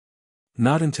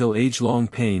 Not until age-long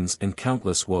pains and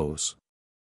countless woes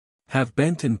have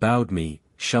bent and bowed me,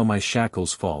 shall my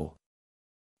shackles fall.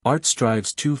 Art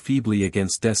strives too feebly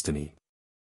against destiny.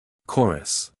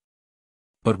 Chorus.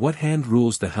 But what hand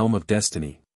rules the helm of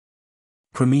destiny?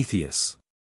 Prometheus.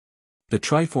 The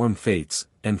triform fates,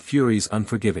 and furies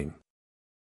unforgiving.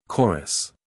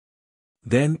 Chorus.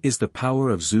 Then is the power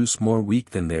of Zeus more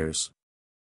weak than theirs?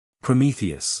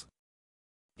 Prometheus.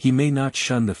 He may not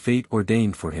shun the fate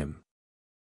ordained for him.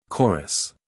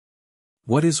 Chorus.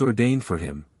 What is ordained for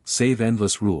him, save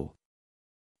endless rule?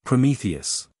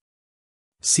 Prometheus.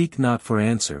 Seek not for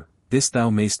answer, this thou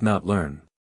mayst not learn.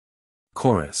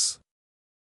 Chorus.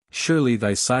 Surely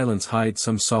thy silence hides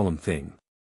some solemn thing.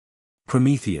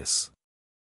 Prometheus.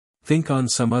 Think on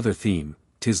some other theme,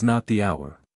 'tis not the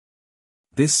hour.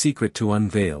 This secret to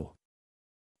unveil.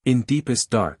 In deepest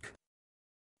dark.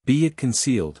 Be it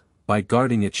concealed, by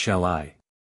guarding it shall I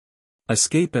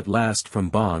escape at last from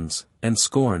bonds, and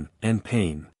scorn, and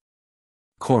pain.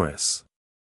 Chorus.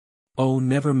 Oh,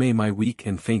 never may my weak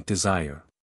and faint desire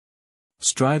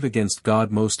strive against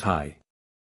God Most High.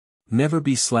 Never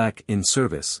be slack in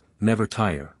service, never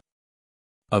tire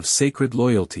of sacred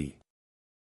loyalty,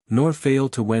 nor fail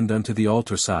to wend unto the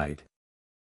altar side,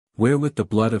 where with the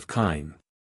blood of kine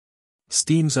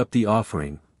steams up the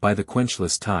offering, by the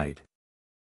quenchless tide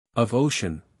of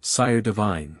ocean, sire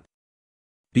divine.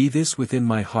 Be this within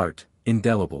my heart,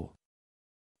 indelible.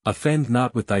 Offend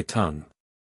not with thy tongue.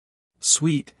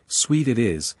 Sweet, sweet it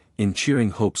is, in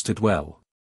cheering hopes to dwell.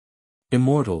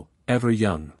 Immortal, ever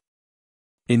young.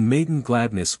 In maiden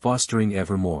gladness fostering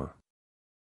evermore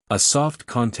a soft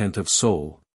content of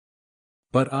soul.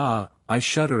 But ah, I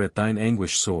shudder at thine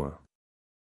anguish sore.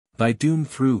 Thy doom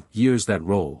through years that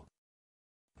roll.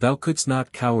 Thou couldst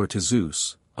not cower to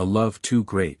Zeus, a love too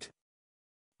great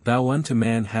thou unto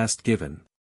man hast given.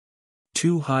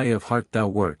 Too high of heart thou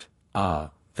wert,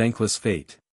 ah, thankless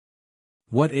fate.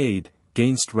 What aid,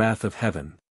 gainst wrath of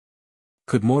heaven,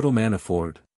 could mortal man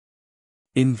afford?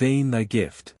 In vain thy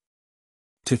gift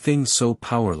to things so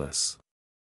powerless.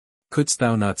 Couldst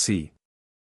thou not see?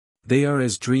 They are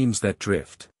as dreams that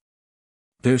drift.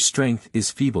 Their strength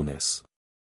is feebleness.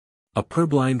 A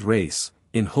purblind race,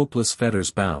 in hopeless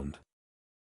fetters bound.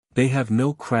 They have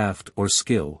no craft or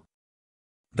skill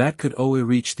that could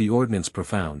reach the ordinance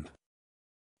profound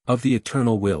of the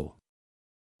eternal will.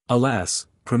 Alas,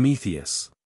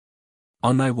 Prometheus,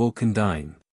 on thy woe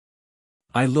condign.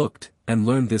 I looked, and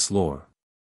learned this lore.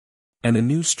 And a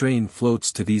new strain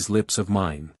floats to these lips of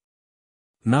mine.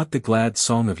 Not the glad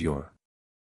song of yore,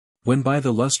 when by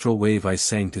the lustral wave I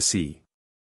sang to see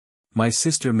my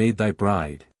sister made thy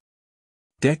bride,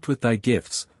 decked with thy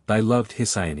gifts, thy loved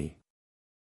Hesione,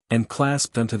 and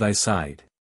clasped unto thy side.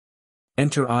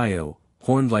 Enter Io,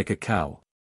 horned like a cow,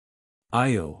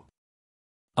 Io.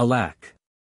 Alack!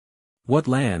 What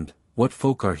land, what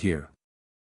folk are here?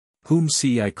 Whom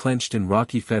see I clenched in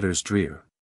rocky fetters drear?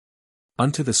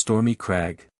 Unto the stormy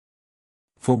crag?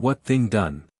 For what thing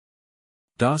done?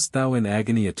 Dost thou in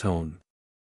agony atone?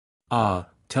 Ah,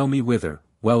 tell me whither,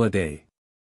 well a day.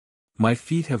 My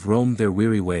feet have roamed their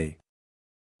weary way.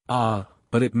 Ah,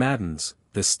 but it maddens,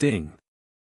 the sting.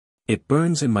 It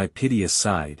burns in my piteous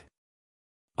side.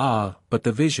 Ah, but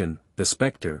the vision, the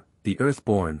spectre, the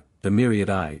earth-born, the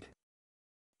myriad-eyed.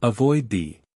 Avoid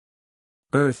thee.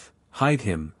 Earth, hide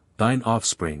him, thine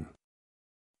offspring.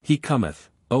 He cometh,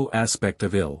 O aspect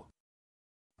of ill.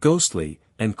 Ghostly,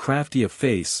 and crafty of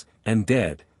face, and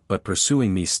dead, but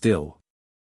pursuing me still.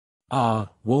 Ah,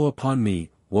 woe upon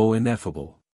me, woe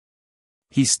ineffable.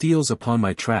 He steals upon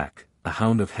my track, a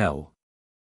hound of hell.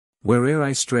 Where'er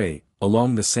I stray,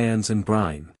 along the sands and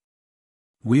brine.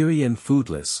 Weary and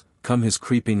foodless, come his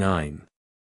creeping eyne.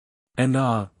 And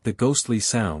ah, the ghostly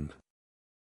sound.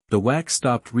 The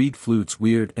wax-stopped reed flute's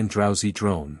weird and drowsy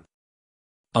drone.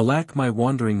 Alack my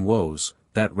wandering woes,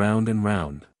 that round and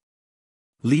round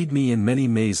lead me in many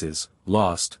mazes,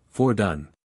 lost, fordone.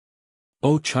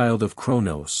 O child of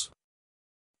Kronos!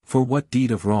 For what deed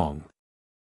of wrong?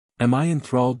 Am I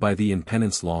enthralled by thee in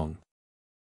penance long?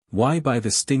 Why by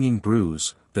the stinging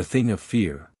bruise, the thing of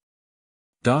fear?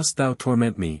 Dost thou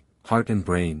torment me, heart and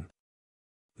brain?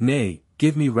 Nay,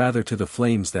 give me rather to the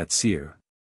flames that sear.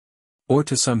 Or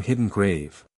to some hidden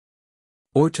grave.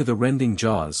 Or to the rending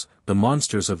jaws, the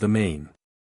monsters of the main.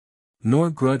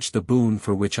 Nor grudge the boon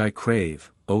for which I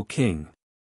crave, O King.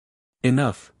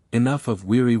 Enough, enough of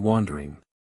weary wandering.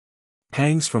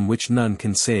 Pangs from which none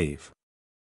can save.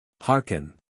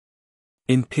 Hearken.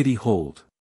 In pity hold.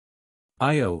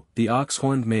 Io, the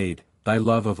ox-horned maid, thy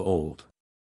love of old.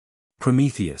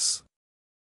 Prometheus.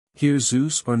 Hear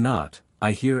Zeus or not,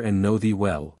 I hear and know thee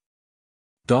well.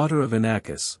 Daughter of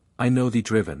Aeschylus, I know thee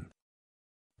driven.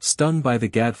 Stung by the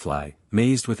gadfly,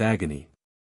 mazed with agony.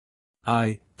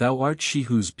 Ay, thou art she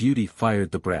whose beauty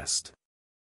fired the breast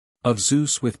of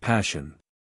Zeus with passion.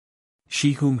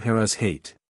 She whom Hera's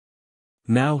hate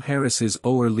now harasses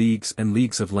o'er leagues and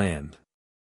leagues of land.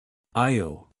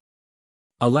 Io.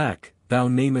 Alack, thou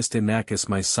namest Aeschylus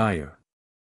my sire.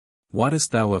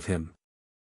 Wottest thou of him?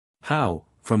 How,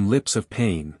 from lips of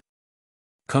pain,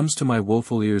 comes to my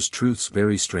woeful ears truth's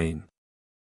very strain?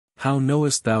 How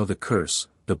knowest thou the curse,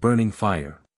 the burning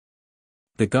fire?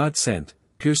 The God-sent,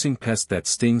 piercing pest that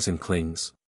stings and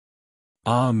clings?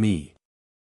 Ah me!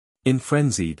 In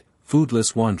frenzied,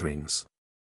 foodless wanderings.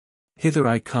 Hither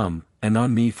I come, and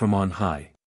on me from on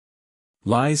high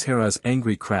lies Hera's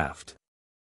angry craft.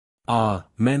 Ah,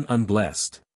 men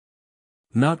unblessed!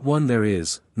 Not one there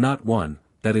is, not one,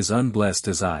 that is unblessed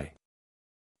as I.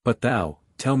 But thou,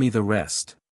 tell me the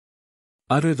rest.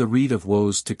 Utter the rede of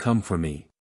woes to come for me.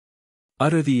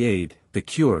 Utter the aid, the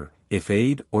cure, if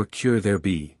aid or cure there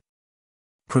be.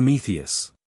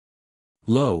 Prometheus.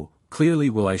 Lo, clearly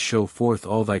will I show forth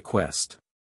all thy quest.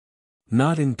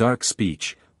 Not in dark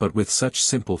speech, but with such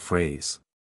simple phrase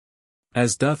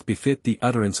as doth befit the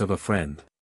utterance of a friend.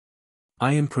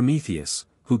 I am Prometheus,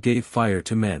 who gave fire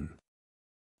to men.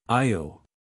 Io.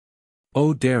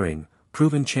 O daring,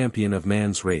 proven champion of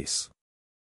man's race!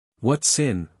 What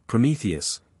sin,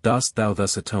 Prometheus, dost thou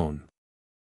thus atone?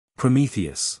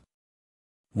 Prometheus.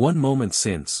 One moment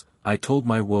since, I told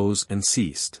my woes and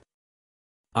ceased.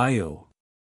 Io.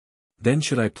 Then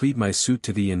should I plead my suit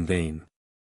to thee in vain?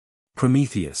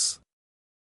 Prometheus.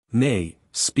 Nay,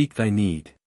 speak thy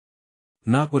need.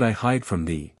 Not would I hide from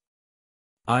thee.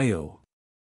 Io.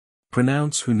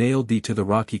 Pronounce who nailed thee to the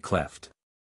rocky cleft.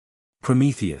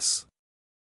 Prometheus.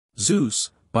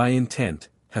 Zeus, by intent,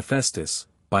 Hephaestus,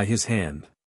 by his hand.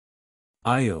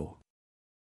 Io.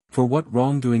 For what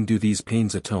wrongdoing do these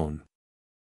pains atone?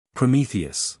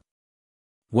 Prometheus.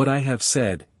 What I have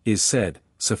said, is said,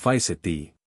 suffice it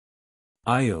thee.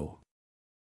 Io.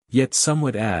 Yet some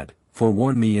would add,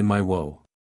 forewarn me in my woe.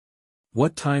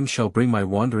 What time shall bring my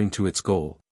wandering to its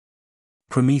goal?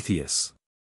 Prometheus.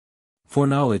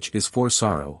 Foreknowledge is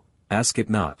foresorrow, ask it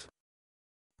not.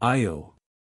 Io.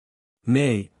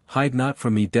 Nay, hide not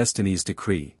from me destiny's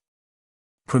decree.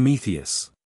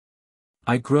 Prometheus.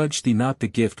 I grudge thee not the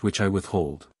gift which I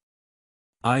withhold.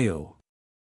 Io.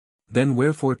 Then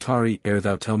wherefore tarry ere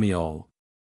thou tell me all?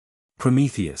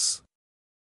 Prometheus.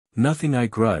 Nothing I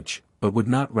grudge, but would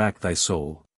not rack thy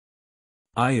soul.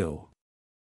 Io.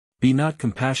 Be not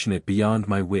compassionate beyond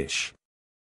my wish.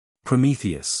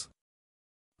 Prometheus.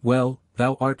 Well,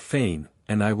 thou art fain,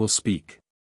 and I will speak.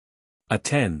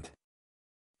 Attend.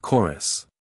 Chorus.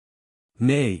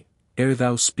 Nay, ere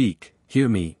thou speak, hear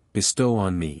me, bestow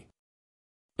on me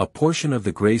A portion of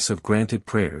the grace of granted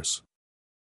prayers.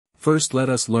 First let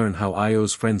us learn how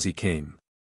Io's frenzy came.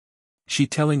 She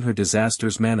telling her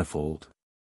disasters manifold.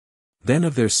 Then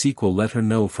of their sequel let her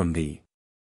know from thee.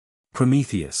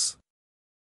 Prometheus.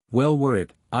 Well were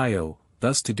it, Io,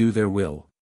 thus to do their will.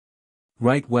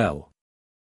 Right well.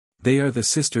 They are the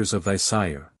sisters of thy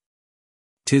sire.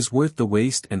 'Tis worth the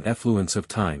waste and effluence of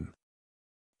time.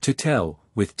 To tell,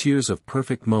 with tears of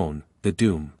perfect moan, the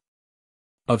doom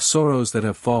of sorrows that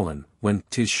have fallen, when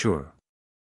 'tis sure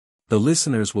the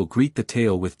listeners will greet the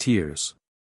tale with tears.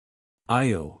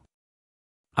 Io.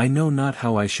 I know not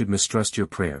how I should mistrust your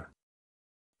prayer.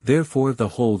 Therefore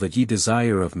the whole that ye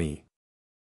desire of me,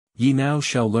 ye now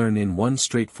shall learn in one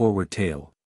straightforward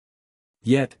tale.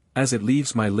 Yet, as it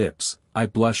leaves my lips, I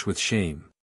blush with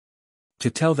shame to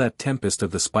tell that tempest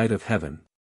of the spite of heaven,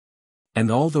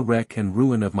 and all the wreck and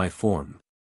ruin of my form.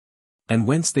 And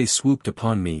whence they swooped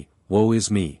upon me, woe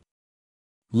is me.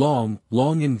 Long,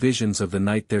 long in visions of the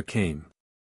night there came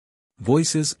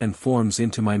voices and forms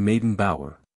into my maiden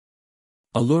bower,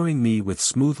 alluring me with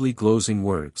smoothly glozing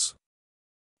words.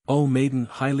 O maiden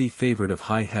highly favored of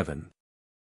high heaven,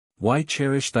 why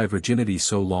cherish thy virginity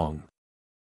so long?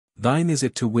 Thine is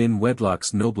it to win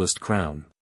wedlock's noblest crown.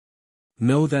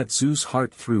 Know that Zeus'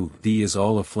 heart through thee is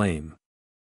all aflame,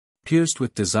 pierced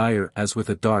with desire as with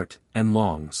a dart, and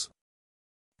longs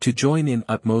to join in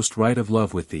utmost rite of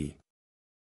love with thee.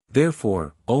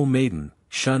 Therefore, O maiden,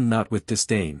 shun not with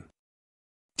disdain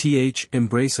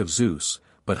embrace of Zeus,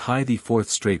 but hie thee forth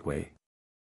straightway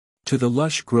to the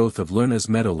lush growth of Lerna's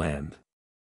meadowland,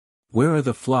 where are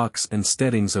the flocks and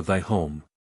steadings of thy home.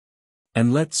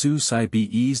 And let Zeus' eye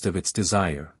be eased of its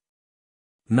desire.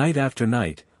 Night after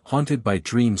night, haunted by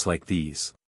dreams like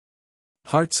these,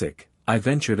 heartsick, I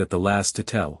ventured at the last to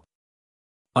tell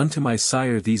unto my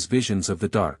sire these visions of the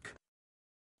dark.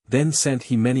 Then sent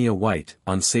he many a wight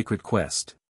on sacred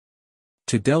quest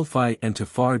to Delphi and to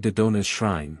far Dodona's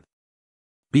shrine,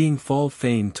 being fall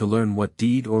fain to learn what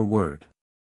deed or word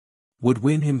would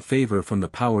win him favor from the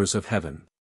powers of heaven.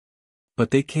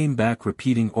 But they came back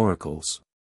repeating oracles,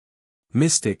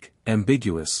 mystic,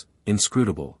 ambiguous,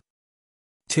 inscrutable,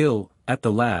 till, at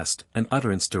the last, an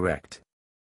utterance direct,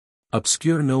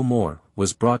 obscure no more,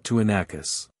 was brought to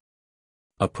Inachus,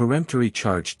 a peremptory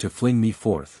charge to fling me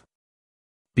forth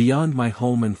beyond my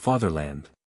home and fatherland,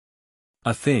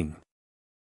 a thing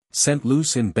sent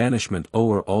loose in banishment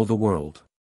o'er all the world.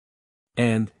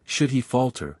 And, should he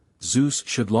falter, Zeus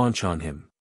should launch on him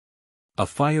a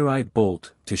fire-eyed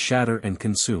bolt, to shatter and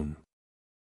consume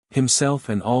himself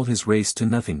and all his race to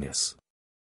nothingness.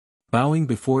 Bowing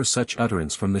before such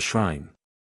utterance from the shrine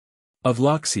of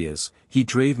Loxias, he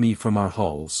drave me from our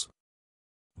halls,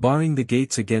 barring the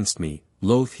gates against me.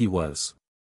 Loath he was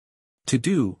to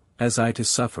do, as I to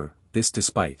suffer, this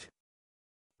despite.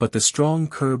 But the strong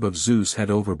curb of Zeus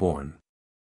had overborne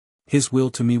his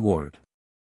will to me ward.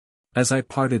 As I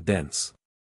parted thence,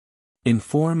 in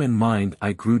form and mind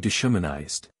I grew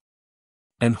deshumanized,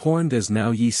 and horned as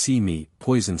now ye see me,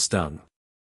 poison stung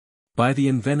by the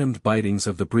envenomed bitings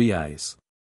of the Brei's.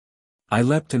 I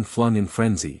leapt and flung in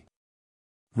frenzy,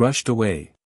 rushed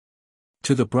away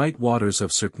to the bright waters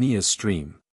of Cercnia's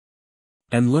stream,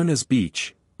 and Lerna's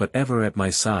beach, but ever at my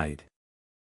side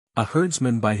a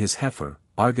herdsman by his heifer,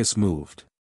 Argus moved,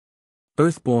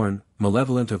 earthborn,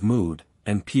 malevolent of mood,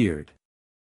 and peered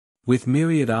with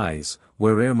myriad eyes,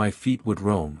 where'er my feet would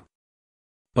roam.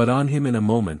 But on him in a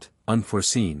moment,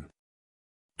 unforeseen,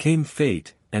 came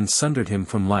fate, and sundered him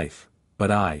from life,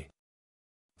 but I,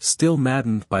 still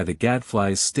maddened by the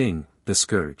gadfly's sting, the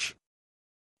scourge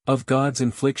of God's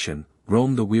infliction,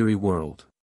 roam the weary world.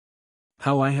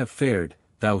 How I have fared,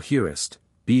 thou hearest,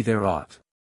 be there aught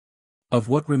of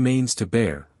what remains to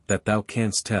bear, that thou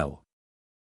canst tell?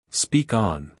 Speak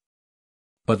on.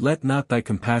 But let not thy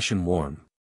compassion warm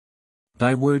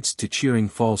thy words to cheering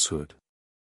falsehood.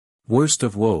 Worst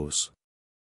of woes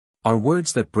are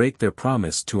words that break their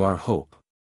promise to our hope.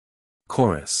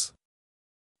 Chorus.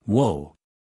 Woe!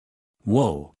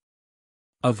 Woe!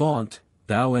 Avaunt,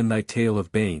 thou and thy tale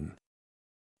of bane.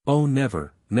 Oh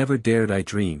never, never dared I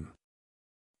dream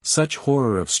such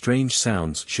horror of strange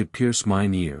sounds should pierce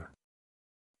mine ear.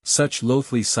 Such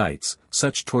loathly sights,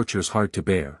 such tortures hard to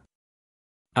bear.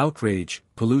 Outrage,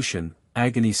 pollution,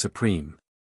 agony supreme,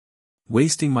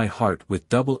 wasting my heart with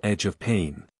double edge of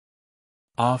pain.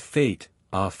 Ah fate,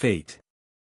 ah fate!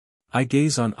 I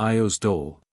gaze on Io's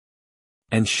dole,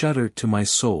 and shudder to my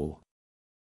soul.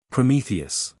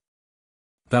 Prometheus!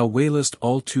 Thou wailest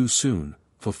all too soon,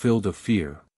 fulfilled of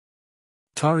fear.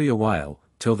 Tarry a while,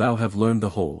 till thou have learned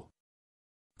the whole.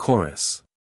 Chorus.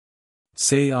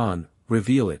 Say on,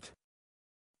 reveal it.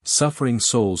 suffering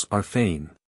souls are fain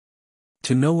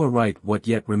to know aright what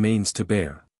yet remains to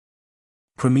bear.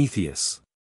 Prometheus.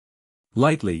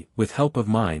 Lightly, with help of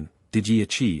mine, did ye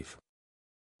achieve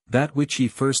that which ye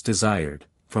first desired,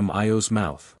 from Io's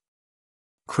mouth.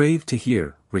 Crave to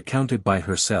hear, recounted by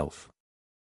herself,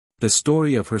 the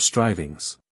story of her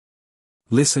strivings.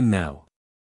 Listen now.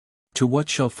 To what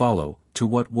shall follow, to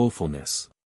what woefulness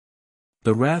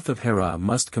the wrath of Hera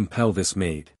must compel this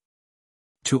maid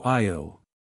to Io.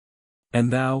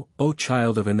 And thou, O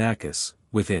child of Inachus,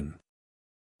 within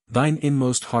thine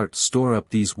inmost heart store up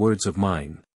these words of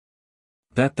mine,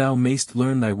 that thou mayst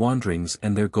learn thy wanderings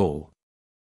and their goal.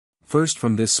 First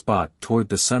from this spot toward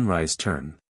the sunrise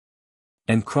turn,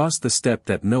 and cross the steppe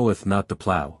that knoweth not the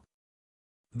plough.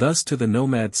 Thus to the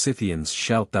nomad Scythians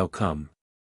shalt thou come,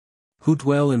 who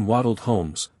dwell in wattled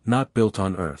homes, not built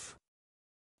on earth,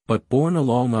 but borne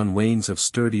along on wains of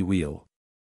sturdy wheel,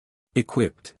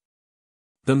 equipped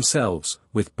themselves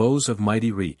with bows of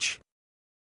mighty reach.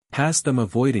 Pass them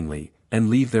avoidingly, and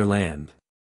leave their land,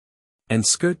 and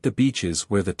skirt the beaches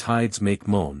where the tides make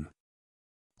moan,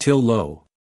 till lo,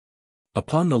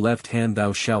 upon the left hand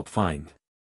thou shalt find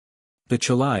the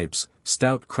Chalybes,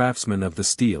 stout craftsmen of the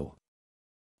steel.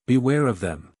 Beware of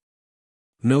them.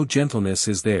 No gentleness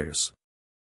is theirs,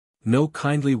 no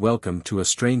kindly welcome to a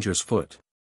stranger's foot.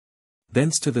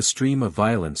 Thence to the stream of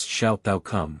violence shalt thou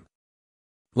come.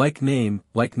 Like name,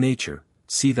 like nature,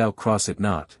 see thou cross it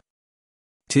not.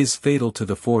 'Tis fatal to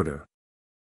the forder.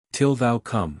 Till thou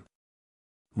come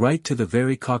right to the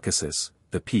very Caucasus,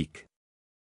 the peak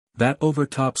that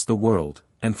overtops the world,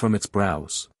 and from its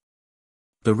brows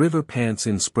the river pants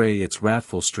in spray its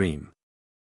wrathful stream.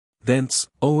 Thence,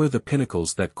 o'er the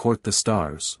pinnacles that court the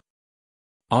stars,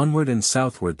 onward and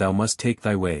southward thou must take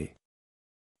thy way,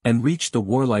 and reach the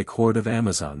warlike horde of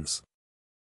Amazons.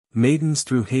 Maidens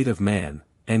through hate of man,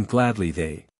 and gladly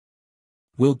they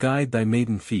will guide thy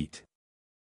maiden feet.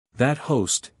 That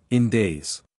host, in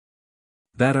days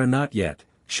that are not yet,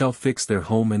 shall fix their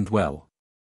home and dwell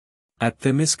at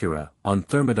Themyscira, on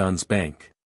Thermodon's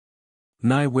bank,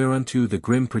 nigh whereunto the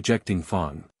grim projecting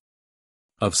fawn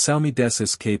of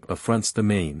Salmydessus cape affronts the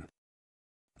main.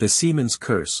 The seaman's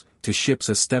curse, to ships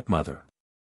a stepmother.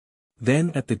 Then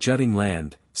at the jutting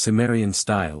land, Cimmerian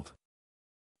styled,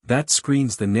 that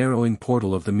screens the narrowing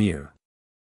portal of the mere.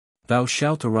 Thou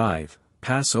shalt arrive,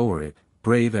 pass o'er it,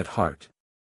 brave at heart,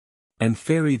 and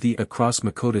ferry thee across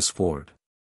Macotis ford.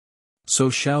 So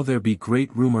shall there be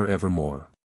great rumour evermore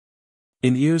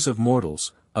in ears of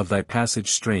mortals, of thy passage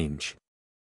strange.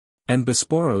 And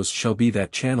Bosporos shall be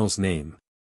that channel's name,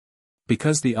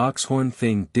 because the ox-horn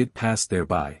thing did pass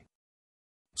thereby.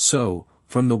 So,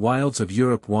 from the wilds of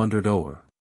Europe wandered o'er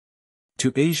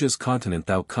to Asia's continent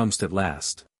thou comest at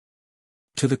last.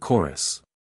 To the chorus.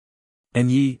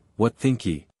 And ye, what think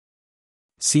ye?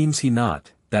 Seems he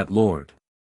not, that lord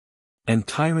and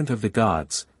tyrant of the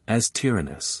gods, as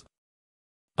tyrannous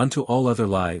unto all other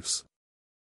lives?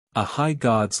 A high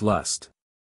god's lust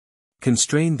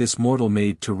constrained this mortal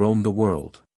maid to roam the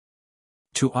world.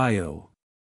 To Io.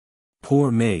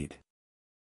 Poor maid!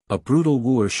 A brutal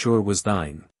wooer sure was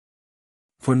thine.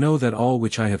 For know that all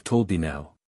which I have told thee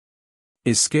now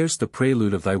is scarce the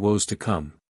prelude of thy woes to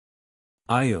come.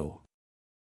 Io.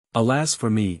 Alas for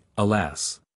me,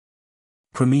 alas!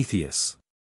 Prometheus.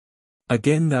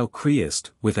 Again thou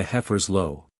criest, with a heifer's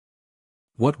low.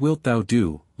 What wilt thou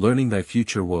do, learning thy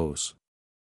future woes?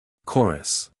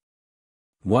 Chorus.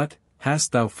 What,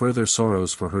 hast thou further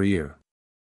sorrows for her ear?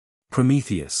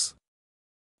 Prometheus.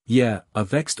 Yea, a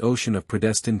vexed ocean of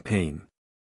predestined pain.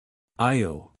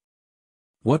 Io.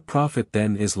 What profit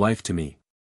then is life to me?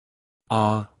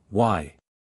 Ah, why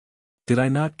did I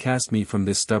not cast me from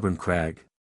this stubborn crag?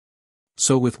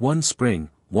 So with one spring,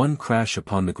 one crash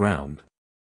upon the ground,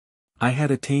 I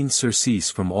had attained surcease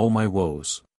from all my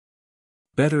woes.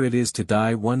 Better it is to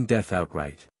die one death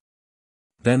outright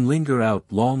than linger out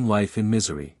long life in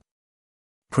misery.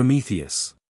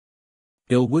 Prometheus.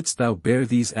 Ill wouldst thou bear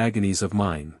these agonies of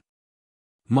mine.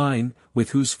 Mine, with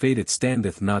whose fate it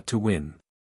standeth not to win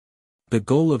the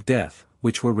goal of death,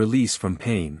 which were release from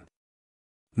pain.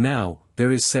 Now,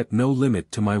 there is set no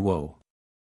limit to my woe,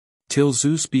 till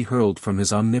Zeus be hurled from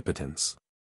his omnipotence.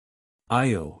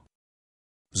 Io.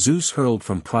 Zeus hurled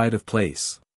from pride of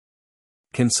place.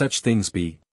 Can such things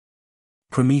be?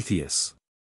 Prometheus.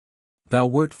 Thou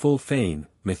wert full fain,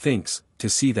 methinks, to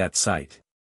see that sight.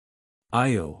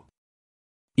 Io.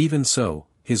 Even so,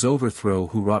 his overthrow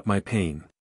who wrought my pain.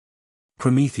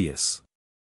 Prometheus.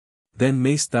 Then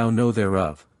mayst thou know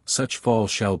thereof, such fall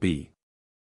shall be.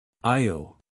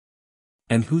 Io.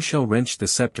 And who shall wrench the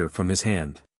scepter from his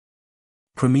hand?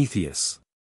 Prometheus.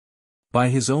 By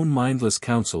his own mindless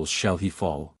counsels shall he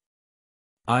fall.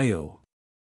 Io.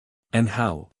 And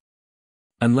how?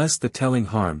 Unless the telling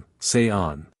harm, say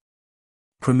on.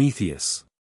 Prometheus.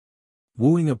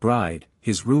 Wooing a bride,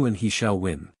 his ruin he shall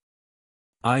win.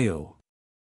 Io.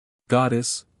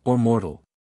 Goddess, or mortal?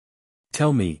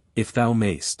 Tell me, if thou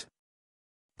mayst.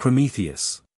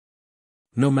 Prometheus.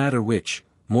 No matter which,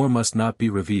 more must not be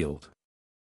revealed.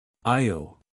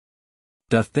 Io.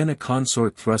 Doth then a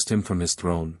consort thrust him from his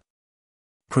throne?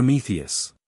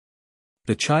 Prometheus.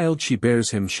 The child she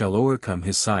bears him shall o'ercome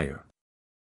his sire.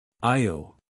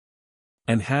 Io.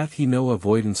 And hath he no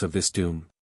avoidance of this doom?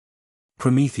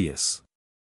 Prometheus.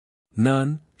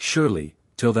 None, surely,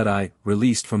 till that I,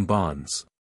 released from bonds.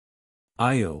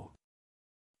 Io.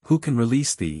 Who can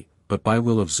release thee, but by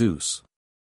will of Zeus?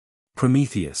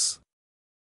 Prometheus.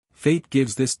 Fate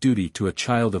gives this duty to a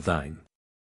child of thine.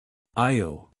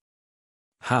 Io.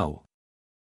 How?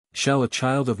 Shall a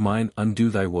child of mine undo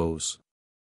thy woes?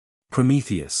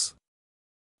 Prometheus.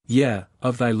 Yea,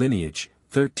 of thy lineage,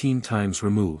 13 times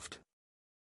removed.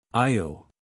 Io.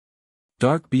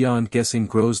 Dark beyond guessing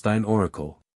grows thine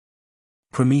oracle.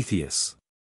 Prometheus.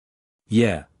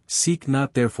 Yea, seek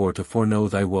not therefore to foreknow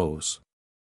thy woes.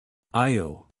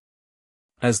 Io.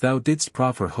 As thou didst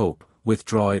proffer hope,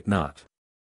 withdraw it not.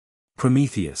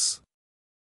 Prometheus.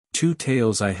 2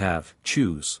 tales I have,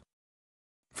 choose.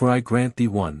 For I grant thee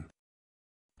one.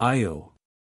 Io.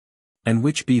 And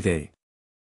which be they?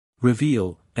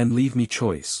 Reveal, and leave me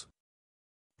choice.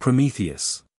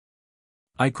 Prometheus.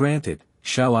 I grant it,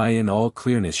 shall I in all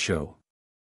clearness show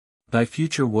thy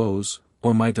future woes,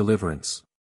 or my deliverance?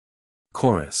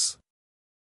 Chorus.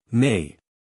 Nay.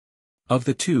 Of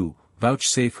the two,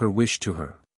 vouchsafe her wish to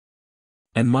her.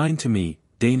 And mine to me,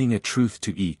 deigning a truth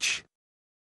to each.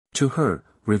 To her,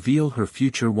 reveal her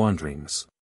future wanderings.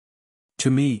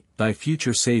 To me, thy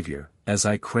future Saviour, as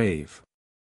I crave.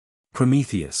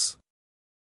 Prometheus.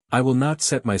 I will not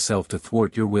set myself to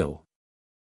thwart your will,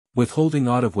 withholding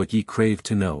aught of what ye crave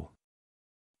to know.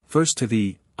 First to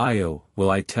thee, Io, will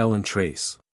I tell and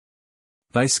trace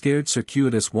thy scared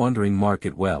circuitous wandering mark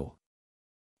it well,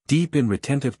 deep in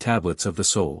retentive tablets of the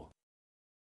soul.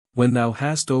 When thou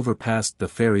hast overpassed the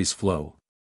fairies' flow,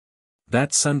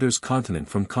 that sunders continent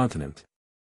from continent,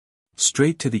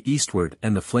 straight to the eastward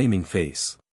and the flaming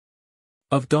face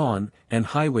of dawn, and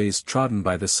highways trodden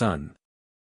by the sun.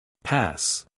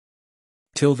 Pass,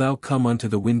 till thou come unto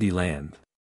the windy land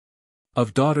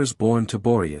of daughters born to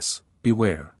Boreas.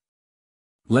 Beware,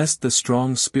 lest the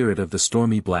strong spirit of the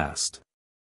stormy blast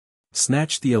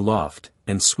snatch thee aloft,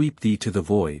 and sweep thee to the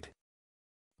void,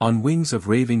 on wings of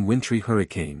raving wintry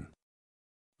hurricane,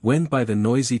 wend by the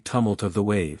noisy tumult of the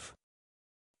wave,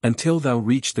 until thou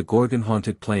reach the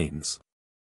Gorgon-haunted plains,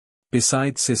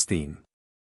 beside Sistine.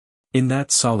 In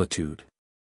that solitude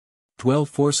dwell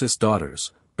Phorcys'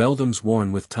 daughters, beldams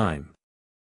worn with time.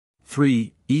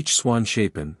 3, each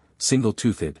swan-shapen,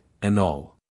 single-toothed, and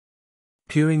all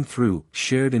peering through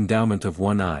shared endowment of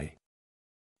one eye.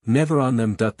 Never on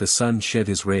them doth the sun shed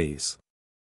his rays.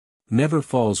 Never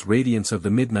falls radiance of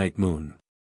the midnight moon.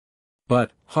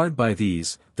 But, hard by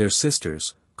these, their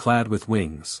sisters, clad with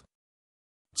wings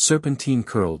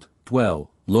serpentine-curled,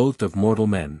 dwell, loathed of mortal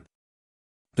men.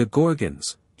 The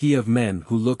Gorgons, he of men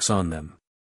who looks on them,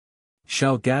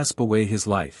 shall gasp away his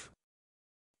life.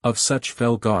 Of such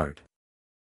fell guard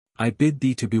I bid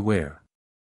thee to beware.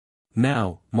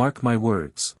 Now, mark my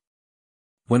words.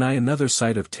 When I another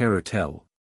sight of terror tell,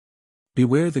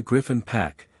 beware the griffin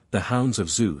pack, the hounds of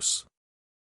Zeus,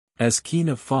 as keen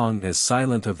of fang as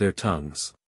silent of their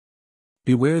tongues.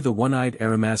 Beware the one-eyed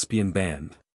Arimaspian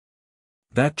band,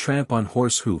 that tramp on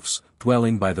horse hoofs,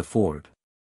 dwelling by the ford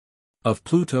of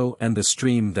Pluto and the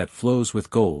stream that flows with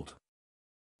gold.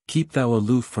 Keep thou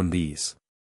aloof from these.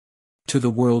 To the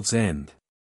world's end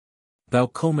thou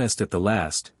comest at the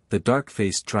last, the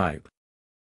dark-faced tribe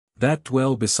that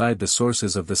dwell beside the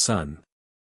sources of the sun,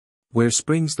 where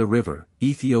springs the river,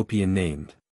 Ethiopian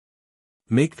named.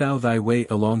 Make thou thy way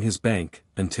along his bank,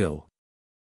 until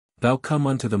thou come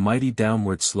unto the mighty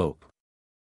downward slope,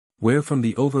 where from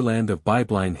the overland of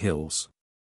Bybline hills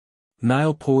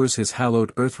Nile pours his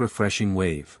hallowed earth-refreshing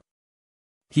wave.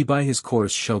 He by his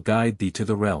course shall guide thee to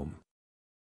the realm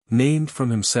named from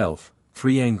himself,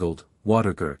 three-angled,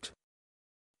 water-girt.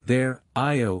 There,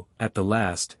 Io, at the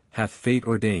last, hath fate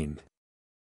ordained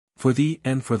for thee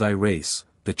and for thy race,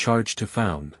 the charge to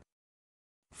found,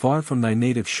 far from thy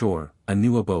native shore, a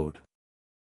new abode.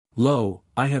 Lo,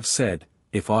 I have said,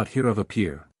 if aught hereof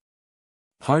appear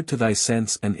hard to thy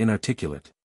sense and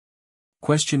inarticulate,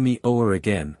 question me o'er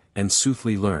again, and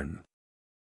soothly learn.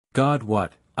 God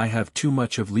wot, I have too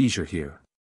much of leisure here.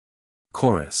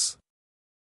 Chorus.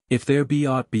 If there be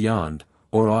aught beyond,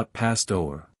 or aught passed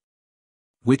o'er,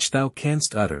 which thou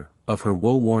canst utter, of her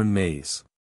woe-worn maze,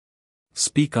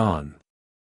 speak on.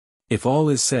 If all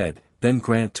is said, then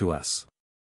grant to us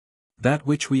that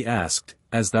which we asked,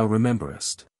 as thou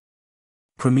rememberest.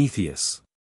 Prometheus.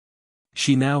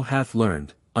 She now hath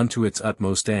learned, unto its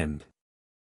utmost end,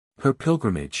 her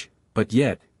pilgrimage, but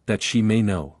yet, that she may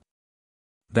know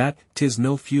that 'tis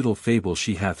no futile fable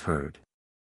she hath heard,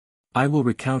 I will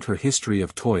recount her history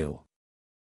of toil.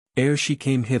 Ere she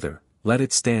came hither, let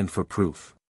it stand for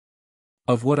proof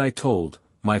of what I told,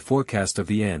 my forecast of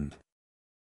the end.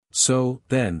 So,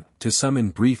 then, to sum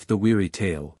in brief the weary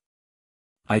tale,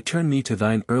 I turn me to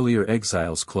thine earlier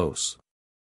exiles close.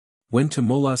 When to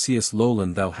Molossius'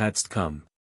 lowland thou hadst come,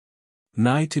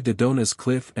 nigh to Dodona's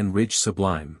cliff and ridge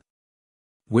sublime,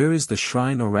 where is the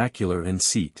shrine oracular and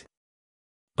seat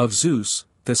of Zeus,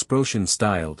 Thesprotian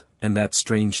styled, and that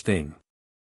strange thing,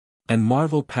 and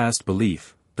marvel past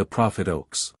belief, the prophet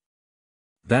oaks,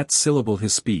 that syllable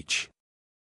his speech,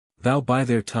 thou by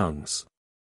their tongues,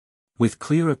 with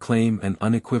clear acclaim and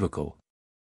unequivocal,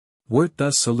 wert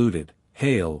thus saluted,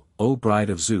 Hail, O bride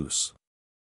of Zeus!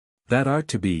 That art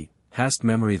to be, hast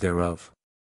memory thereof?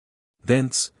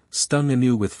 Thence, stung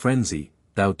anew with frenzy,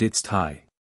 thou didst hie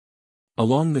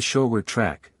along the shoreward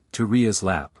track, to Rhea's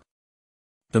lap.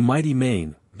 The mighty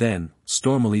main, then,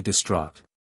 stormily distraught,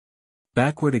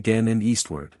 backward again and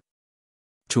eastward,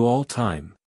 to all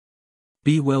time.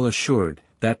 Be well assured,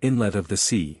 that inlet of the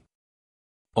sea,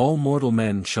 all mortal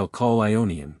men shall call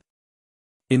Ionian,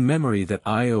 in memory that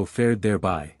Io fared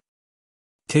thereby.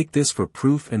 Take this for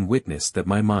proof and witness that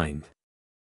my mind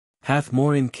hath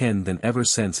more in ken than ever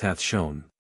sense hath shown.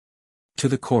 To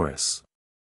the chorus,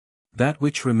 that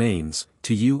which remains,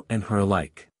 to you and her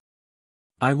alike,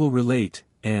 I will relate,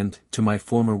 and, to my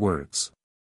former words,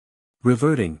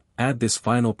 reverting, add this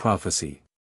final prophecy.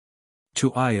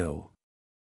 To Io,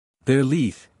 there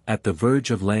lieth, at the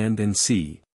verge of land and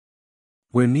sea,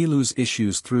 where Nilus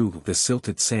issues through the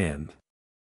silted sand,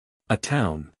 a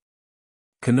town,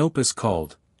 Canopus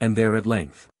called, and there at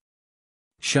length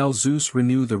shall Zeus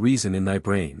renew the reason in thy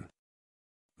brain,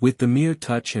 with the mere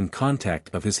touch and contact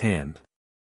of his hand,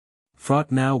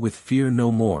 fraught now with fear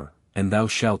no more, and thou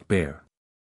shalt bear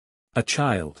a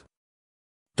child,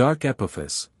 dark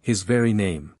Epiphus, his very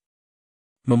name,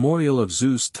 memorial of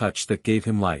Zeus' touch that gave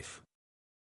him life,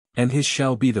 and his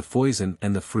shall be the foison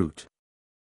and the fruit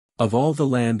of all the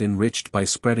land enriched by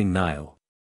spreading Nile.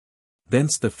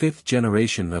 Thence the 5th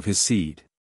generation of his seed,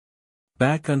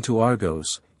 back unto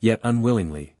Argos, yet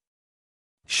unwillingly,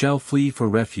 shall flee for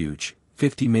refuge,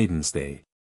 50 maidens they,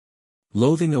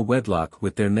 loathing a wedlock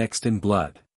with their next in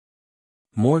blood,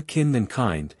 more kin than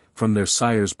kind, from their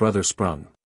sire's brother sprung,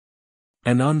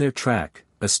 and on their track,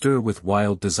 astir with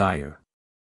wild desire,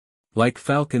 like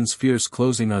falcons fierce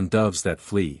closing on doves that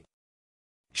flee,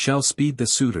 shall speed the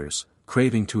suitors,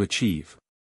 craving to achieve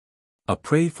a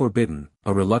prey forbidden,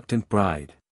 a reluctant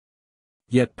bride.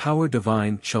 Yet power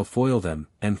divine shall foil them,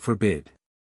 and forbid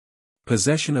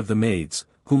possession of the maids,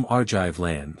 whom Argive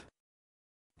land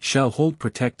shall hold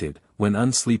protected, when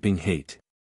unsleeping hate,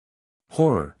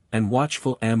 horror, and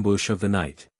watchful ambush of the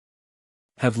night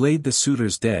have laid the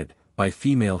suitors dead, by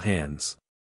female hands.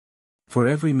 For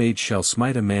every maid shall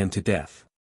smite a man to death,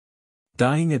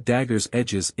 dying at dagger's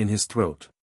edges in his throat.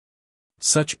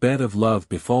 Such bed of love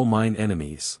befall mine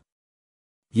enemies.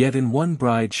 Yet in one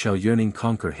bride shall yearning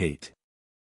conquer hate,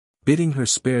 bidding her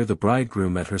spare the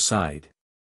bridegroom at her side,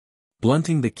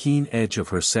 blunting the keen edge of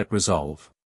her set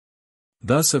resolve.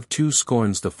 Thus of 2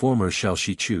 scorns the former shall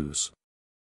she choose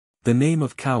the name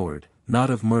of coward,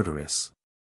 not of murderess.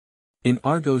 In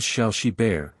Argos shall she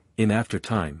bear, in after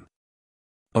time,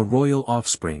 a royal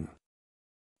offspring.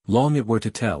 Long it were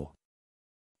to tell,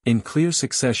 in clear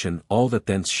succession, all that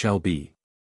thence shall be.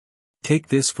 Take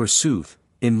this for sooth,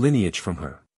 in lineage from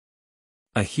her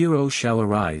a hero shall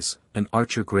arise, an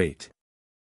archer great,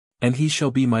 and he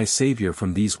shall be my savior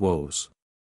from these woes.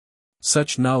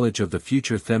 Such knowledge of the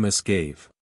future Themis gave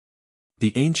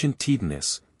the ancient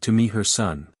Titaness, to me her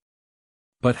son.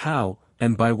 But how,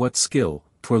 and by what skill,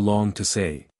 'twere long to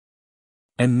say,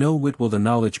 and no whit will the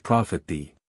knowledge profit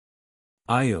thee.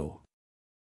 Io.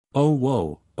 O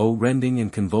woe, O rending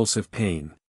and convulsive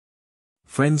pain,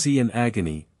 frenzy and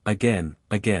agony, again,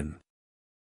 again,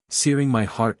 searing my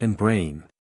heart and brain.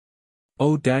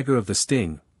 O dagger of the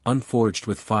sting, unforged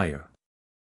with fire,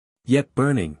 yet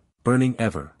burning, burning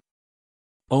ever.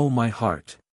 O my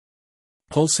heart,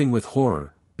 pulsing with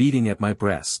horror, beating at my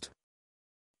breast.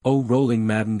 O rolling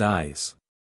maddened eyes,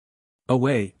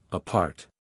 away, apart,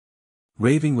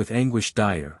 raving with anguish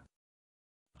dire.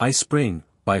 I spring,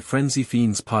 by frenzy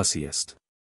fiends possiest,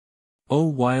 O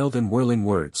wild and whirling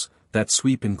words, that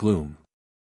sweep in gloom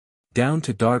down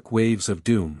to dark waves of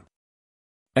doom.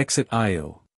 Exit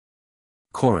Io.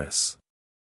 Chorus.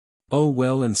 Oh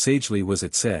well and sagely was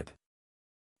it said.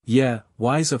 Yea,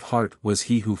 wise of heart was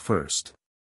he who first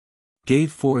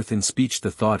gave forth in speech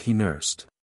the thought he nursed.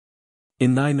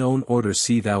 In thine own order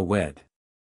see thou wed.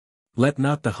 Let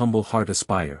not the humble heart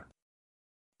aspire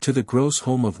to the gross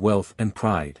home of wealth and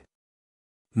pride,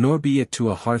 nor be it to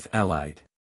a hearth allied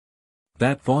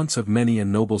that vaunts of many a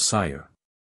noble sire.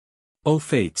 O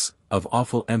fates, of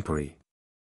awful empery,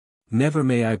 never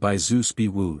may I by Zeus be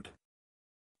wooed.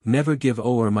 Never give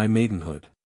o'er my maidenhood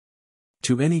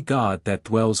to any god that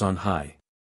dwells on high.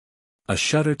 A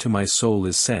shudder to my soul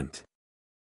is sent,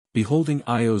 beholding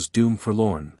Io's doom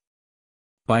forlorn,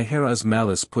 by Hera's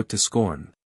malice put to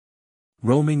scorn,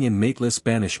 roaming in mateless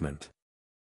banishment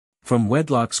from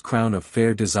wedlock's crown of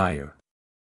fair desire.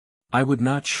 I would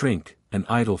not shrink, an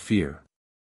idle fear,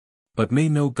 but may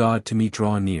no god to me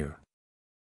draw near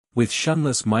with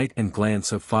shunless might and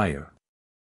glance of fire.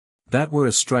 That were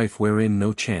a strife wherein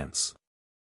no chance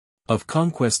of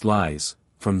conquest lies,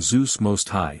 from Zeus most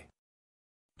high,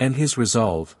 and his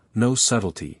resolve, no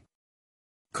subtlety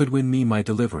could win me my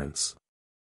deliverance.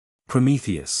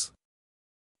 Prometheus.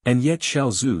 And yet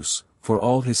shall Zeus, for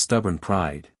all his stubborn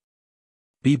pride,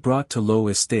 be brought to low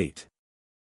estate.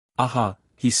 Aha,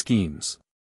 he schemes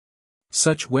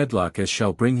such wedlock as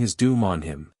shall bring his doom on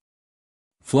him,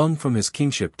 flung from his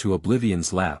kingship to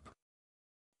oblivion's lap.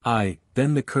 Aye,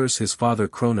 then the curse his father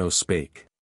Cronos spake,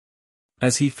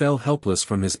 as he fell helpless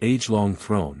from his age-long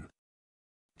throne,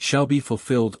 shall be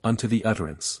fulfilled unto the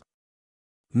utterance.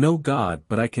 No god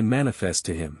but I can manifest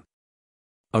to him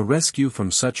a rescue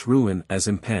from such ruin as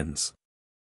impends.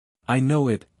 I know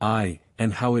it, aye,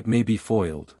 and how it may be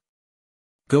foiled.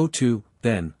 Go to,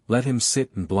 then, let him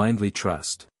sit and blindly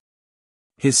trust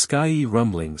his skyey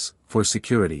rumblings, for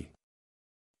security,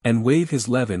 and wave his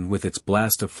levin with its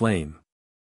blast of flame.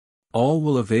 All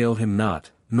will avail him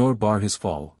not, nor bar his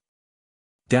fall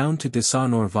down to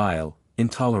dishonor vile,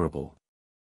 intolerable.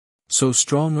 So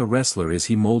strong a wrestler is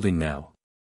he moulding now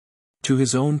to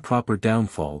his own proper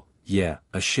downfall, yea,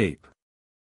 a shape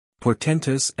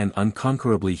portentous and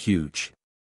unconquerably huge,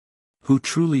 who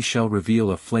truly shall reveal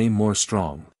a flame more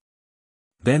strong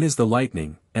than is the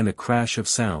lightning, and a crash of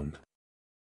sound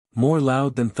more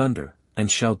loud than thunder,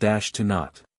 and shall dash to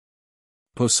naught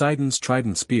Poseidon's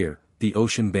trident spear, the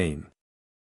ocean bane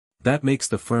that makes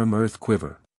the firm earth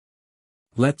quiver.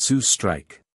 Let Zeus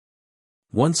strike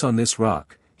once on this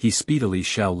rock, he speedily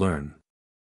shall learn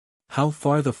how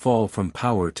far the fall from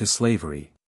power to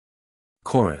slavery.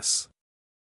 Chorus.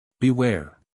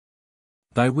 Beware.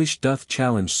 Thy wish doth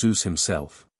challenge Zeus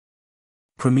himself.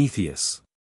 Prometheus.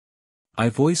 I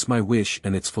voice my wish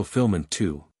and its fulfillment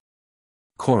too.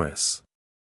 Chorus.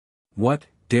 What,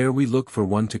 dare we look for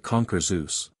one to conquer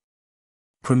Zeus?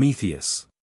 Prometheus.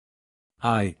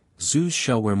 Aye, Zeus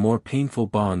shall wear more painful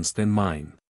bonds than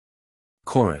mine.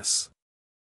 Chorus.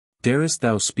 Darest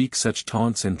thou speak such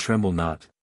taunts and tremble not?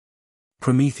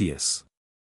 Prometheus.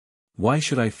 Why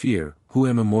should I fear, who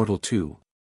am immortal too?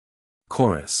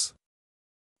 Chorus.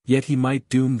 Yet he might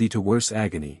doom thee to worse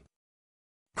agony.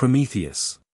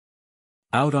 Prometheus.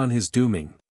 Out on his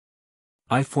dooming,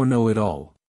 I foreknow it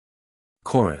all.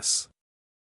 Chorus.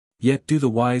 Yet do the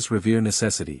wise revere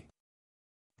necessity.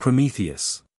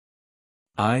 Prometheus.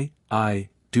 I,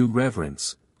 do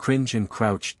reverence, cringe and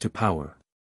crouch to power.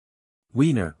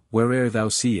 Wiener, where'er thou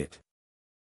see it.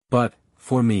 But,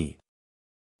 for me,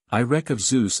 I reck of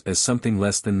Zeus as something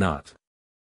less than naught.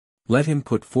 Let him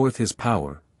put forth his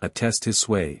power, attest his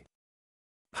sway.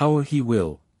 Howe'er he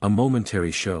will, a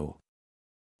momentary show.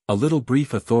 A little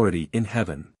brief authority in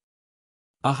heaven.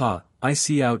 Aha, I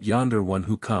see out yonder one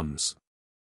who comes.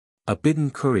 A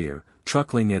bidden courier,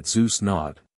 truckling at Zeus'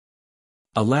 nod.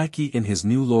 A lackey in his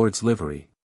new lord's livery.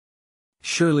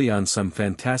 Surely on some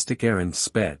fantastic errand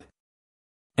sped.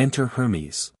 Enter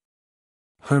Hermes.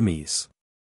 Hermes.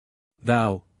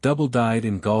 Thou, double-dyed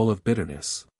in gall of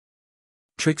bitterness.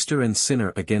 Trickster and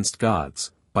sinner against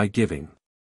gods, by giving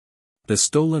the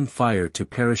stolen fire to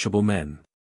perishable men.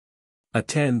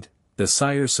 Attend, the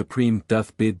Sire Supreme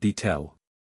doth bid thee tell.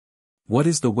 What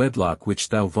is the wedlock which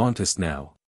thou vauntest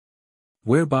now?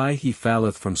 Whereby he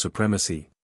falleth from supremacy?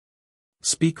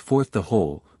 Speak forth the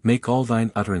whole, make all thine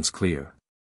utterance clear.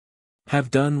 Have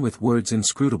done with words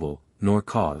inscrutable, nor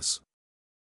cause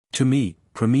to me,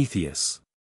 Prometheus,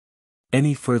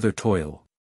 any further toil,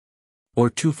 or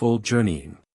twofold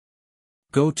journeying.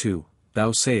 Go to,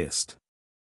 thou sayest.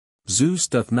 Zeus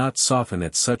doth not soften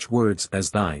at such words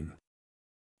as thine.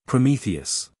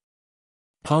 Prometheus.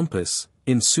 Pompous,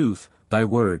 in sooth, thy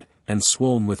word, and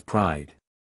swoln with pride.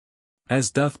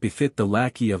 As doth befit the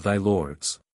lackey of thy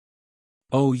lords.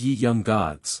 O ye young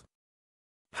gods!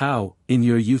 How, in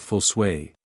your youthful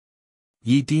sway,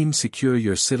 ye deem secure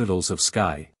your citadels of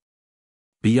sky,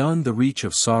 beyond the reach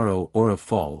of sorrow or of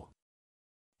fall.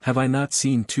 Have I not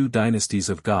seen 2 dynasties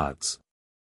of gods,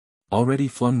 already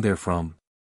flung therefrom?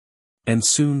 And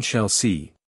soon shall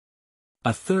see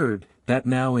a 3rd, that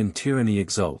now in tyranny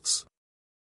exults,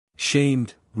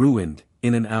 shamed, ruined,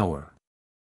 in an hour.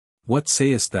 What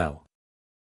sayest thou?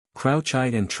 Crouch I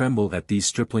and tremble at these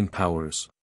stripling powers.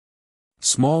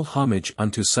 Small homage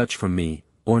unto such from me,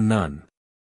 or none.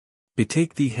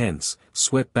 Betake thee hence,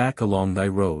 sweat back along thy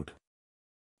road.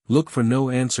 Look for no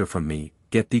answer from me,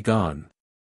 get thee gone.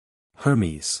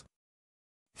 Hermes.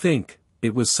 Think,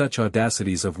 it was such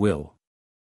audacities of will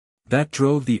that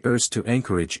drove thee erst to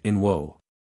anchorage in woe.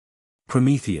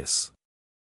 Prometheus.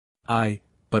 Ay,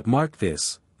 but mark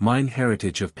this, mine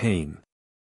heritage of pain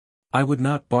I would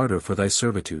not barter for thy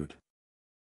servitude.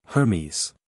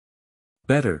 Hermes.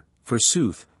 Better,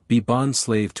 forsooth, be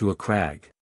bond-slave to a crag,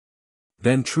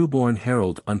 than true-born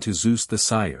herald unto Zeus the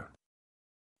sire.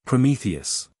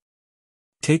 Prometheus.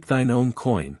 Take thine own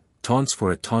coin, taunts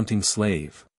for a taunting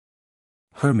slave.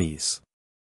 Hermes.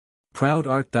 Proud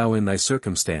art thou in thy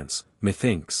circumstance,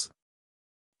 methinks.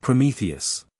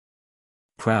 Prometheus.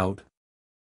 Proud?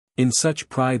 In such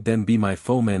pride then be my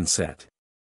foemen set,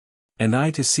 and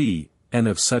I to see, and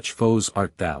of such foes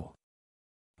art thou.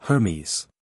 Hermes.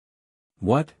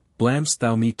 What, blamest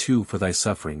thou me too for thy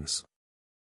sufferings?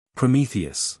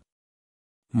 Prometheus.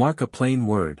 Mark a plain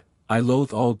word, I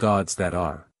loathe all gods that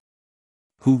are,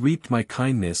 who reaped my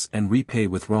kindness and repay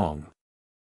with wrong.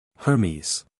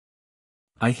 Hermes.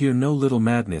 I hear no little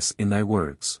madness in thy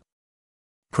words.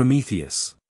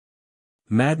 Prometheus.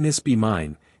 Madness be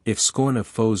mine, if scorn of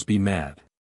foes be mad.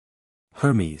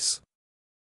 Hermes.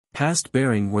 Past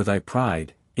bearing were thy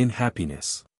pride, in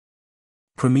happiness.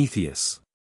 Prometheus.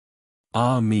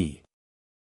 Ah me!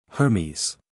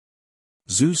 Hermes.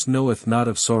 Zeus knoweth not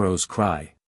of sorrow's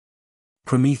cry.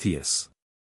 Prometheus.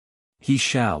 He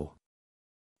shall.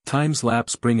 Time's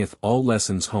lapse bringeth all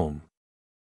lessons home.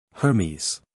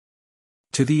 Hermes.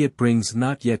 To thee it brings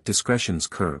not yet discretion's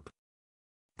curb.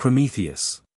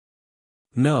 Prometheus.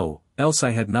 No, else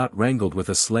I had not wrangled with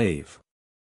a slave.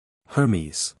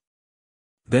 Hermes.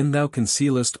 Then thou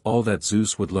concealest all that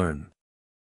Zeus would learn.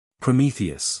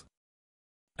 Prometheus.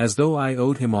 As though I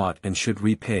owed him aught and should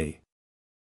repay.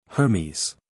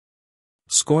 Hermes.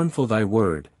 Scornful thy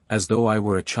word, as though I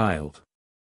were a child.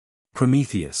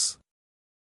 Prometheus.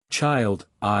 Child,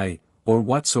 I, or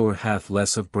whatsoe'er hath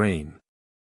less of brain.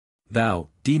 Thou,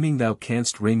 deeming thou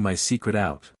canst wring my secret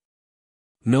out.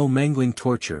 No mangling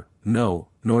torture, no,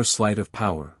 nor sleight of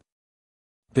power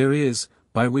there is,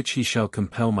 by which he shall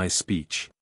compel my speech,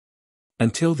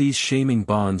 until these shaming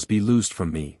bonds be loosed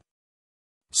from me.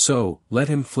 So, let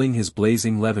him fling his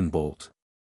blazing levin bolt.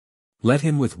 Let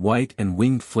him with white and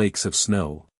winged flakes of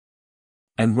snow,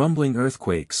 and rumbling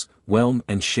earthquakes, whelm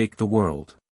and shake the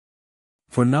world.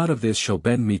 For naught of this shall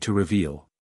bend me to reveal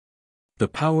the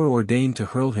power ordained to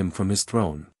hurl him from his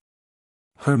throne.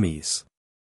 Hermes.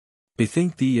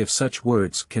 Bethink thee if such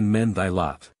words can mend thy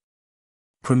lot.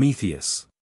 Prometheus.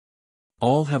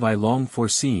 All have I long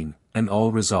foreseen, and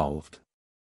all resolved.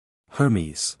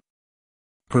 Hermes.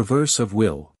 Perverse of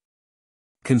will.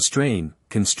 Constrain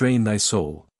thy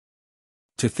soul,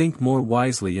 to think more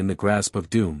wisely in the grasp of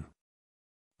doom.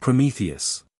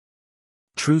 Prometheus.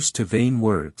 Truce to vain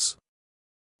words.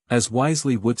 As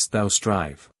wisely wouldst thou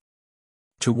strive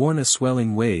to warn a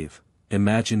swelling wave,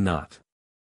 imagine not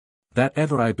that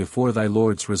ever I before thy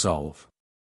lords resolve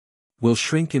will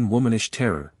shrink in womanish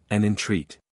terror, and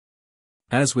entreat,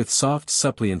 as with soft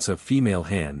suppliance of female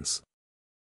hands,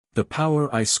 the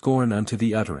power I scorn unto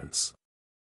the utterance,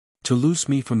 to loose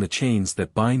me from the chains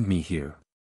that bind me here.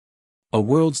 A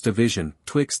world's division,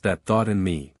 twixt that thought and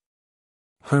me.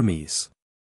 Hermes.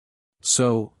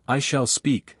 So, I shall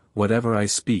speak, whatever I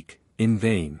speak, in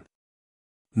vain.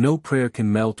 No prayer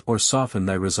can melt or soften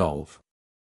thy resolve.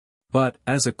 But,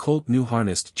 as a colt new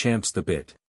harnessed champs the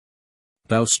bit,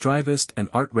 thou strivest and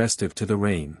art restive to the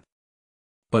rein.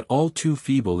 But all too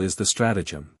feeble is the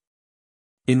stratagem,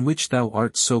 in which thou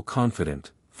art so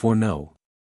confident, for know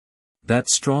that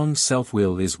strong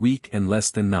self-will is weak and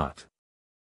less than naught,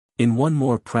 in one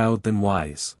more proud than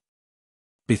wise.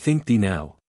 Bethink thee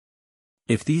now,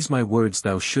 if these my words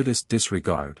thou shouldest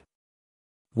disregard,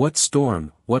 what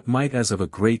storm, what might as of a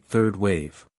great third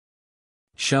wave,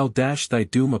 shall dash thy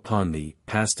doom upon thee,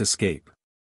 past escape.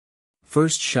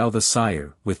 First shall the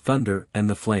sire, with thunder and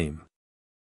the flame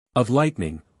of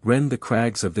lightning, rend the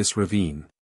crags of this ravine,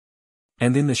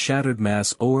 and in the shattered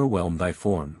mass o'erwhelm thy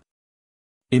form.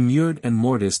 Immured and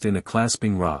mortised in a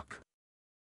clasping rock.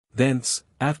 Thence,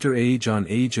 after age on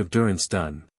age of durance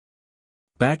done,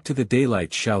 back to the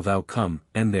daylight shall thou come,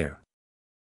 and there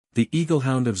the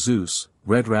eagle-hound of Zeus,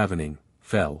 red ravening,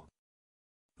 fell.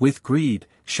 With greed,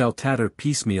 shall tatter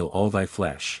piecemeal all thy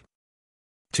flesh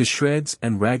to shreds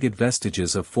and ragged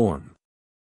vestiges of form.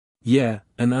 Yea,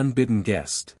 an unbidden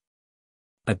guest.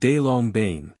 A day-long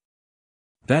bane.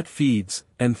 That feeds,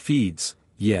 and feeds,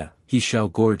 yea, he shall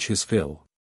gorge his fill.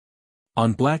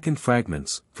 On blackened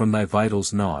fragments, from thy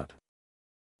vitals gnawed.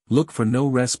 Look for no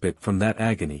respite from that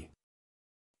agony,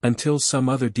 until some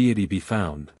other deity be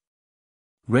found,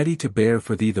 ready to bear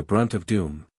for thee the brunt of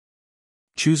doom,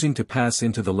 choosing to pass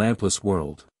into the lampless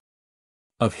world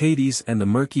of Hades and the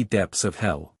murky depths of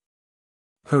hell.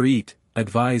 Hurry,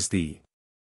 advise thee.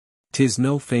 'Tis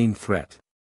no feigned threat,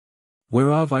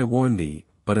 whereof I warn thee,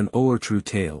 but an o'er-true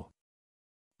tale.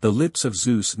 The lips of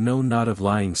Zeus know not of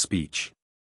lying speech,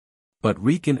 but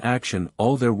wreak in action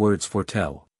all their words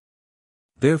foretell.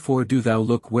 Therefore do thou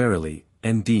look warily,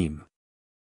 and deem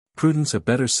prudence a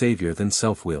better saviour than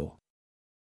self-will.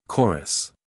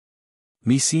 Chorus.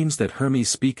 Meseems that Hermes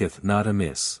speaketh not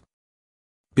amiss,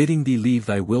 bidding thee leave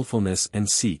thy wilfulness and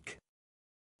seek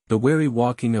the wary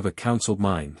walking of a counselled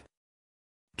mind.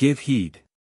 Give heed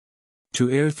to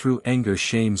err through anger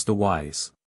shames the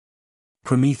wise.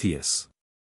 Prometheus.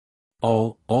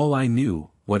 All I knew,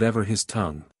 whatever his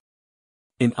tongue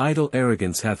in idle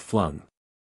arrogance hath flung.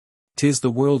 'Tis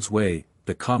the world's way,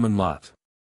 the common lot.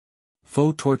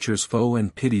 Foe tortures foe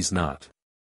and pities not.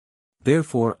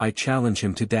 Therefore I challenge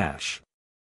him to dash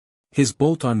his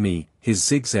bolt on me, his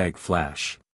zigzag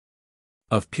flash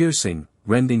of piercing,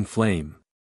 rending flame.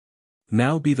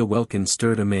 Now be the welkin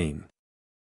stirred amain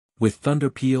with thunder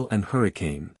peal and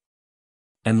hurricane,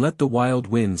 and let the wild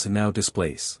winds now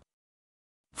displace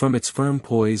from its firm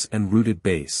poise and rooted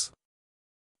base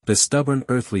the stubborn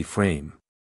earthly frame.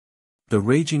 The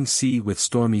raging sea with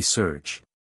stormy surge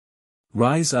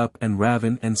rise up and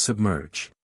raven and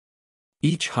submerge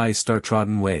each high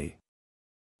star-trodden way.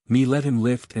 Me let him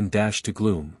lift and dash to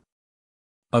gloom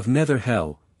of nether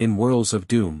hell, in whirls of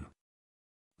doom.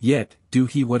 Yet, do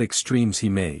he what extremes he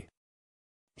may,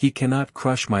 he cannot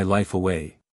crush my life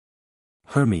away.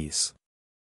 Hermes.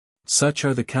 Such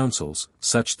are the counsels,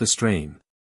 such the strain,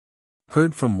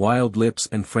 heard from wild lips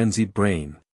and frenzied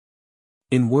brain.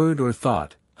 In word or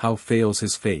thought, how fails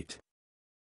his fate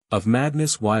of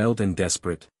madness wild and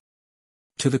desperate.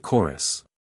 To the chorus.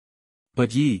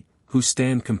 But ye, who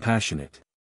stand compassionate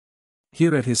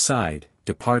here at his side,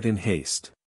 depart in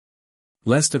haste,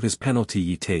 lest of his penalty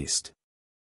ye taste,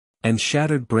 and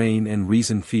shattered brain and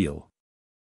reason feel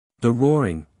the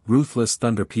roaring, ruthless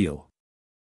thunder peal.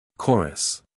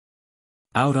 Chorus.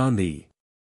 Out on thee!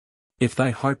 If thy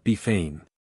heart be fain,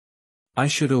 I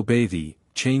should obey thee,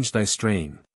 change thy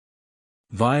strain.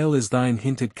 Vile is thine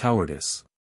hinted cowardice,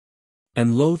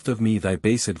 and loathed of me thy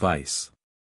base advice,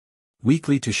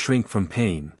 weakly to shrink from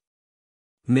pain.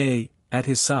 Nay, at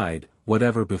his side,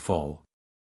 whatever befall,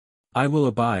 I will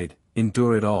abide,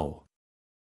 endure it all.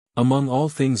 Among all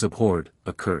things abhorred,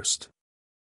 accursed,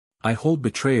 I hold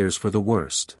betrayers for the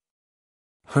worst.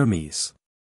 Hermes.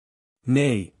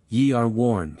 Nay, ye are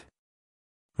warned.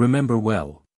 Remember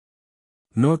well.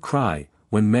 Nor cry,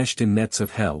 when meshed in nets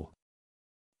of hell.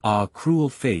 Ah, cruel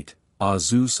fate, ah,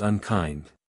 Zeus unkind.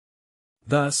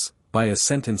 Thus, by a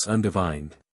sentence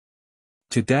undivined,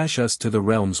 to dash us to the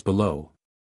realms below.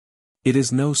 It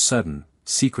is no sudden,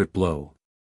 secret blow.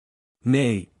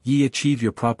 Nay, ye achieve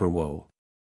your proper woe.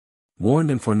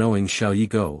 Warned and foreknowing shall ye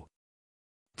go,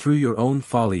 through your own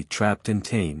folly trapped and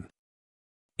ta'en,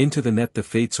 into the net the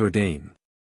fates ordain.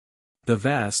 The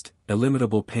vast,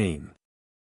 illimitable pain.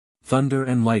 Thunder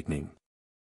and lightning.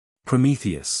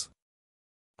 Prometheus.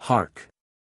 Hark!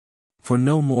 For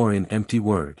no more in empty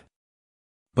word,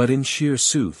 but in sheer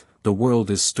sooth, the world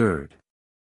is stirred.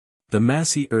 The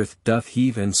massy earth doth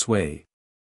heave and sway,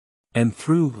 and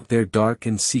through their dark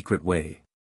and secret way,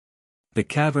 the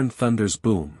cavern thunders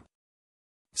boom.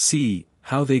 See,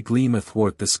 how they gleam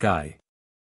athwart the sky.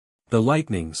 The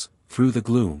lightnings, through the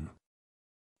gloom,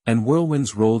 and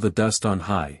whirlwinds roll the dust on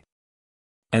high.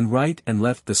 And right and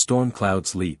left the storm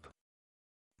clouds leap,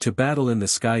 to battle in the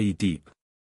skyey deep.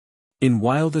 In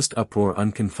wildest uproar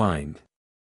unconfined,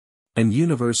 an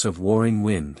universe of warring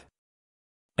wind,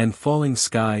 and falling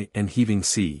sky and heaving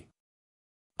sea,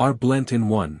 are blent in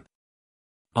one.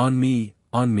 On me,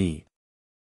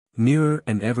 nearer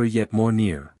and ever yet more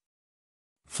near,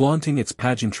 flaunting its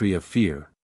pageantry of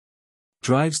fear,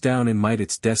 drives down in might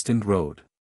its destined road,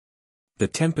 the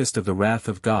tempest of the wrath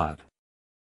of God.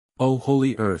 O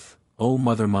holy earth, O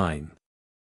mother mine.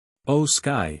 O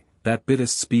sky, that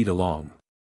biddest speed along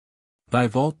thy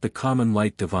vault the common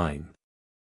light divine.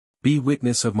 Be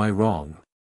witness of my wrong.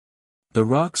 The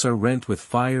rocks are rent with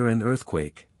fire and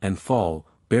earthquake, and fall,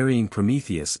 burying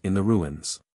Prometheus in the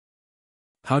ruins.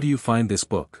 How do you find this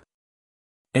book?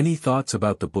 Any thoughts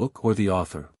about the book or the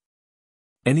author?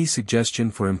 Any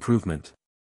suggestion for improvement?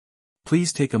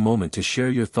 Please take a moment to share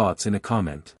your thoughts in a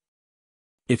comment.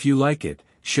 If you like it,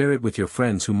 share it with your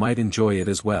friends who might enjoy it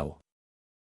as well.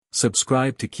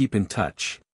 Subscribe to keep in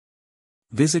touch.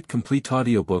 Visit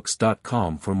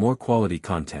CompleteAudiobooks.com for more quality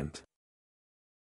content.